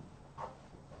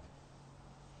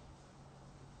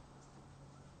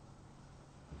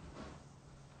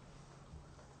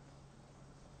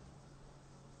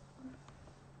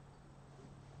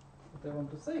 what I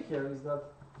want to say here is that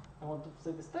I want to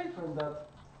say the statement that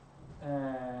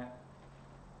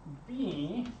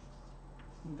B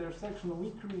intersection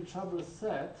weak reachable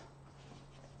set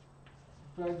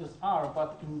values R,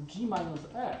 but in G minus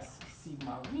S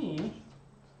sigma V,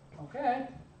 okay,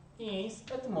 is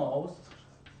at most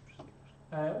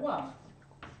 1.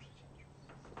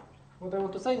 What I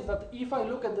want to say is that if I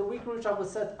look at the weak reachable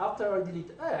set after I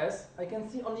delete S, I can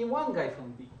see only one guy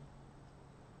from B.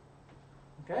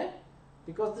 Okay?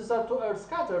 Because these are 2R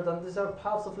scattered and these are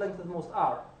paths of length at most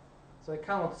R. So I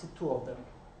cannot see two of them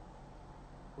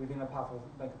within a path of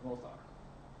length at most R.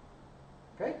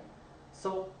 Okay?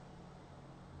 So,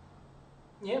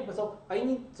 yeah, but so I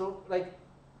need, so like,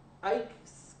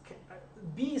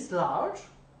 B is large,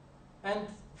 and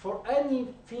for any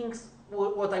things,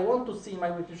 what I want to see in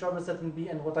my weak reachable set in B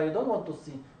and what I don't want to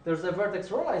see, there's a vertex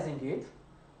realizing it,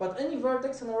 but any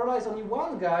vertex can realize only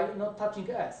one guy not touching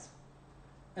S.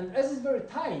 And S is very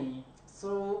tiny,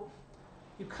 so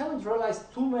you cannot realize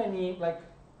too many like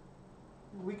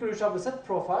weak reachable set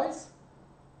profiles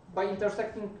by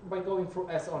going through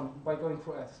S,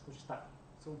 which is tiny.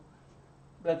 So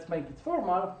let's make it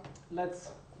formal.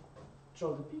 Let's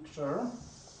draw the picture.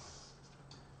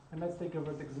 And let's take a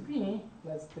vertex B.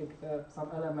 Let's take some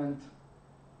element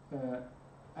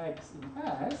X in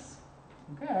S.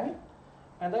 Okay.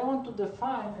 And I want to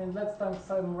define, and let's take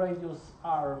some radius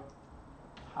R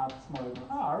hat smaller than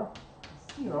R,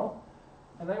 0.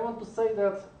 And I want to say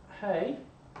that, hey,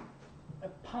 a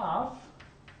path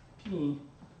P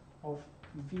of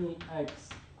Vx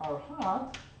r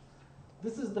hat,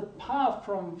 this is the path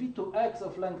from V to X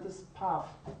of length this path,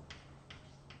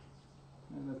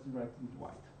 and let's write it in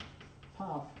white,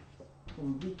 path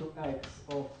from V to X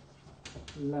of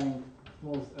length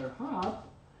most r hat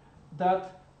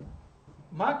that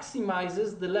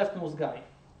maximizes the leftmost guy,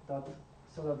 so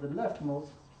that the leftmost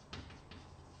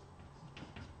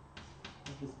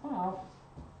of this path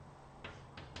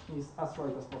is as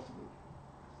right as possible.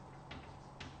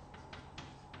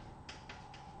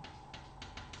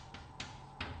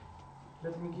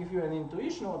 Let me give you an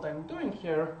intuition. What I'm doing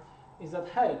here is that,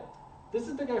 hey, this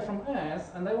is the guy from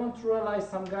S, and I want to realize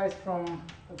some guys from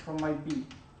my B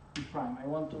prime. I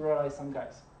want to realize some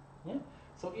guys. Yeah?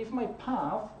 So if my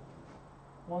path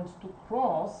wants to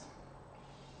cross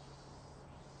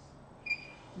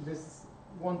this,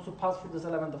 wants to pass through this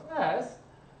element of S,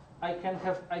 I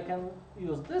can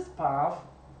use this path,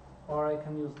 or I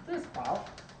can use this path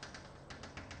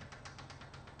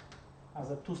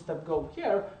as a two-step goal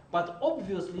here, but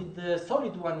obviously the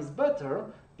solid one is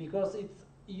better because it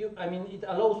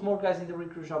allows more guys in the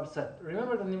reachable set.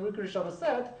 Remember that in reachable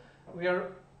set, we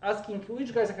are asking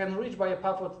which guys I can reach by a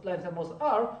path of length at most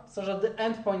r, such that the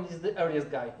endpoint is the earliest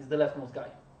guy, is the leftmost guy.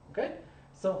 Okay?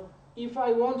 So if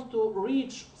I want to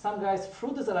reach some guys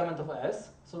through this element of S,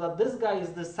 so that this guy is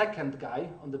the second guy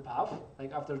on the path,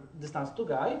 like after distance 2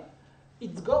 guy,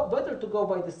 it's better to go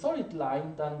by the solid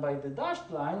line than by the dashed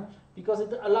line, because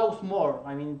it allows more.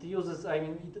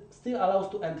 It still allows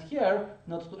to end here,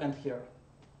 not to end here.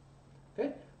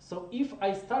 Okay? So if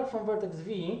I start from vertex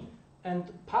V and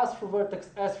pass through vertex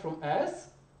S from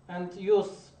S and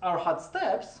use r hat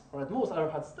steps, or at most r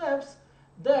hat steps,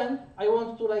 then I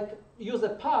want to use a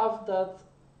path that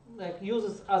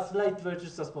uses as late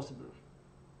vertices as possible.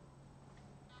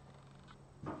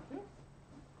 Okay?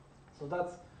 So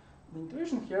that's the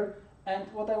intuition here. And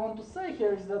what I want to say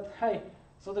here is that, hey,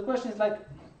 so the question is what's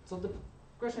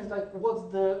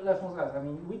the leftmost guy? I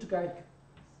mean, which guy?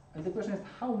 And the question is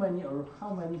how many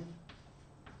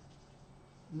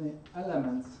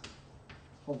elements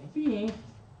of V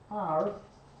are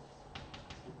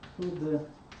to the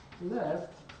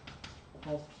left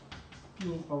of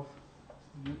P of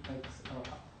Vx r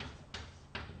hat.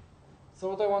 So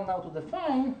what I want now to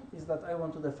define is that I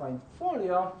want to define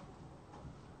folio.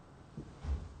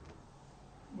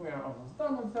 We are almost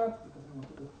done with that because I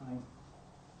want to define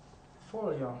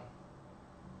folio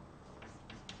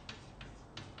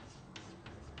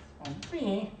on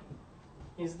V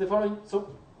is the following. So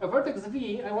a vertex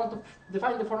V, I want to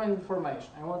define the following information.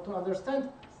 I want to understand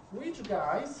which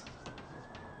guys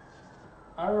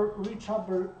are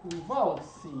reachable without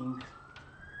seeing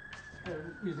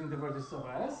using the vertices of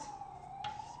S.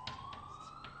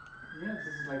 Yeah,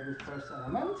 this is like the first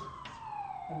element.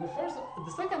 And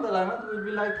the second element will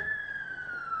be like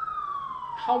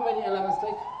how many elements,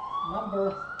 like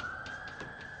number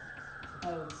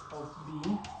else of B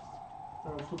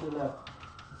that are to the left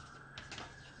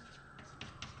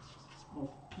of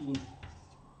P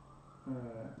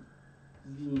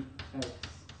Vx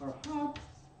r hat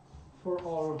for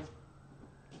all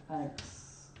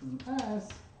x in S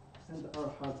and r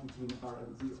hat between r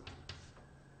and 0.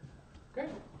 Okay?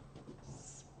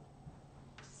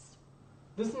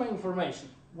 This is my information.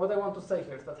 What I want to say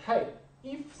here is that, hey,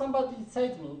 if somebody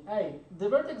said to me, hey, the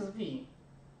vertex V,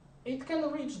 it can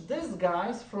reach these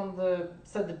guys from the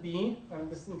set B,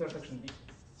 and this intersection B.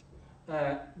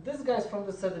 These guys from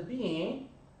the set B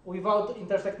without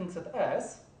intersecting set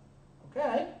S,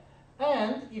 okay?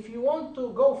 And if you want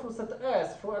to go through set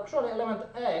S for actual element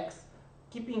X,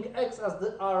 keeping X as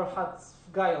the r hat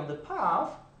guy on the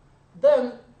path,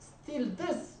 then still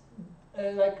this,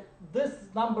 this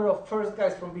number of first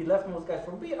guys from B, leftmost guys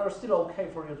from B, are still okay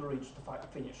for you to reach to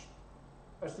finish.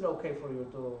 Are still okay for you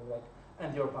to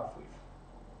end your path with.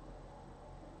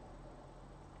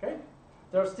 Okay?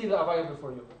 They're still available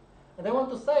for you. And I want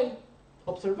to say,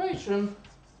 observation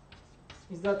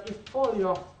is that if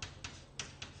folio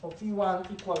of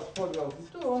V1 equals folio of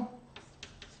V2,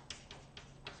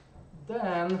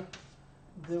 then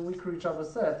the weak reachable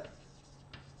set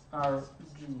R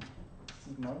G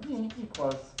sigma B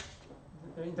equals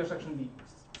the intersection B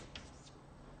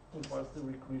equals the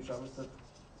weak reachable set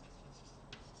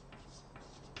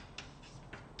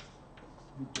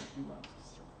V1.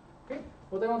 Okay?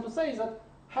 What I want to say is that,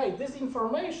 hey, this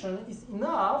information is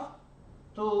enough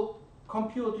to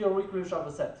compute your weak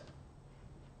reachable set.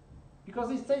 Because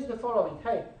it says the following,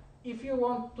 hey, if you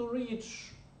want to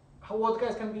reach what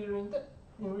guys can be in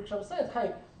reachable set,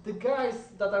 hey, the guys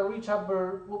that are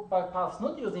reachable by paths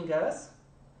not using S,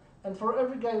 And for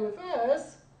every guy with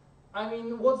S, I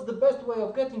mean, what's the best way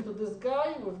of getting to this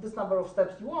guy with this number of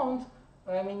steps you want?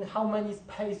 I mean, how many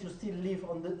space you still leave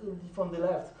on the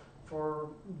left for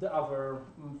the other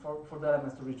for the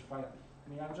elements to reach finally. I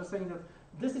mean, I'm just saying that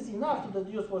this is enough to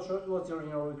deduce what's your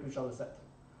reachable set.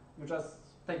 You just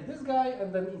take this guy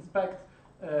and then inspect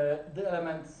the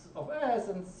elements of S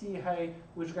and see, hey,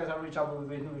 which guys are reachable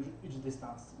within each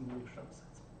distance in the reachable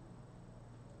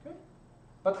set. Okay?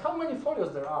 But how many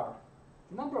folios there are?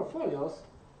 The number of folios.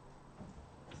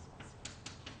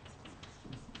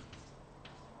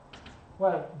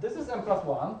 Well, this is m plus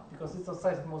 1, because it's of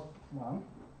size at most 1.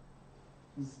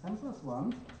 This is m plus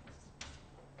 1.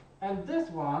 And this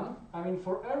one, I mean,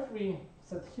 for every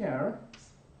set here,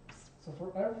 so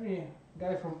for every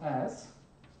guy from S,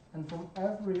 and from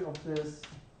every of these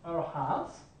R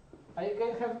hats, I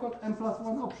have got m plus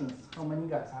 1 options. How many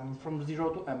guys? I mean, from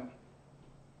 0 to m.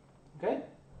 Okay?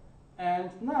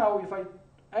 And now, if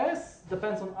S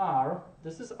depends on R,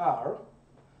 this is R,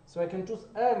 so I can choose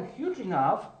m huge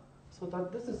enough so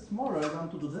that this is smaller than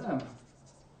to do the m.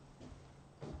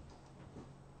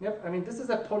 Yep, I mean, this is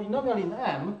a polynomial in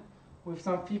m with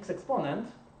some fixed exponent,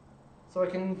 so I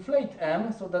can inflate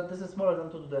m so that this is smaller than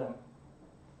to do the m.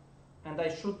 And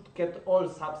I should get all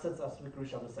subsets as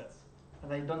reachable sets,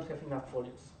 and I don't have enough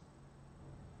folios.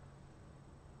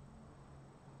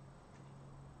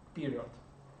 Period.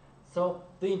 So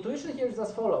the intuition here is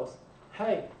as follows.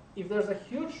 Hey, if there's a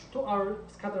huge 2R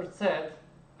scattered set,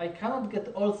 I cannot get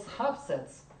all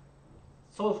subsets,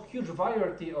 so huge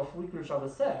variety of weak reachable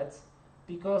sets,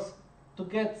 because to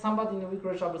get somebody in weak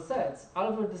reachable sets,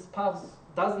 either this path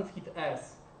doesn't hit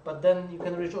S, but then you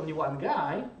can reach only one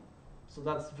guy, so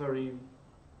that's very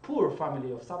poor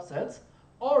family of subsets,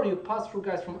 or you pass through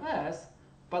guys from S,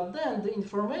 but then the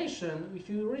information, if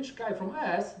you reach guy from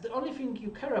S, the only thing you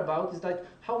care about is like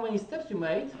how many steps you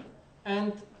made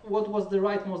and what was the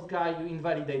rightmost guy you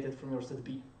invalidated from your set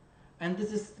B. And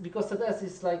this is, because set S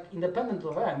is like independent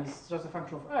of M, it's just a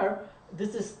function of R,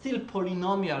 this is still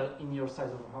polynomial in your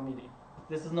size of a family.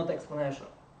 This is not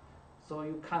exponential. So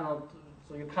you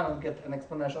cannot get an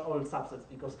exponential all subsets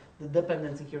because the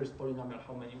dependency here is polynomial,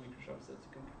 how many weak reachable sets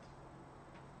you can get.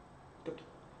 Good.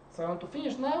 So I want to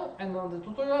finish now, and on the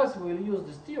tutorials we'll use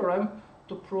this theorem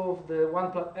to prove the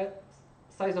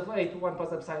size of A to 1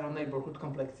 plus epsilon neighborhood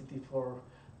complexity for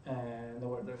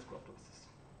lower Dirichlet classes.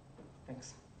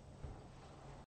 Thanks.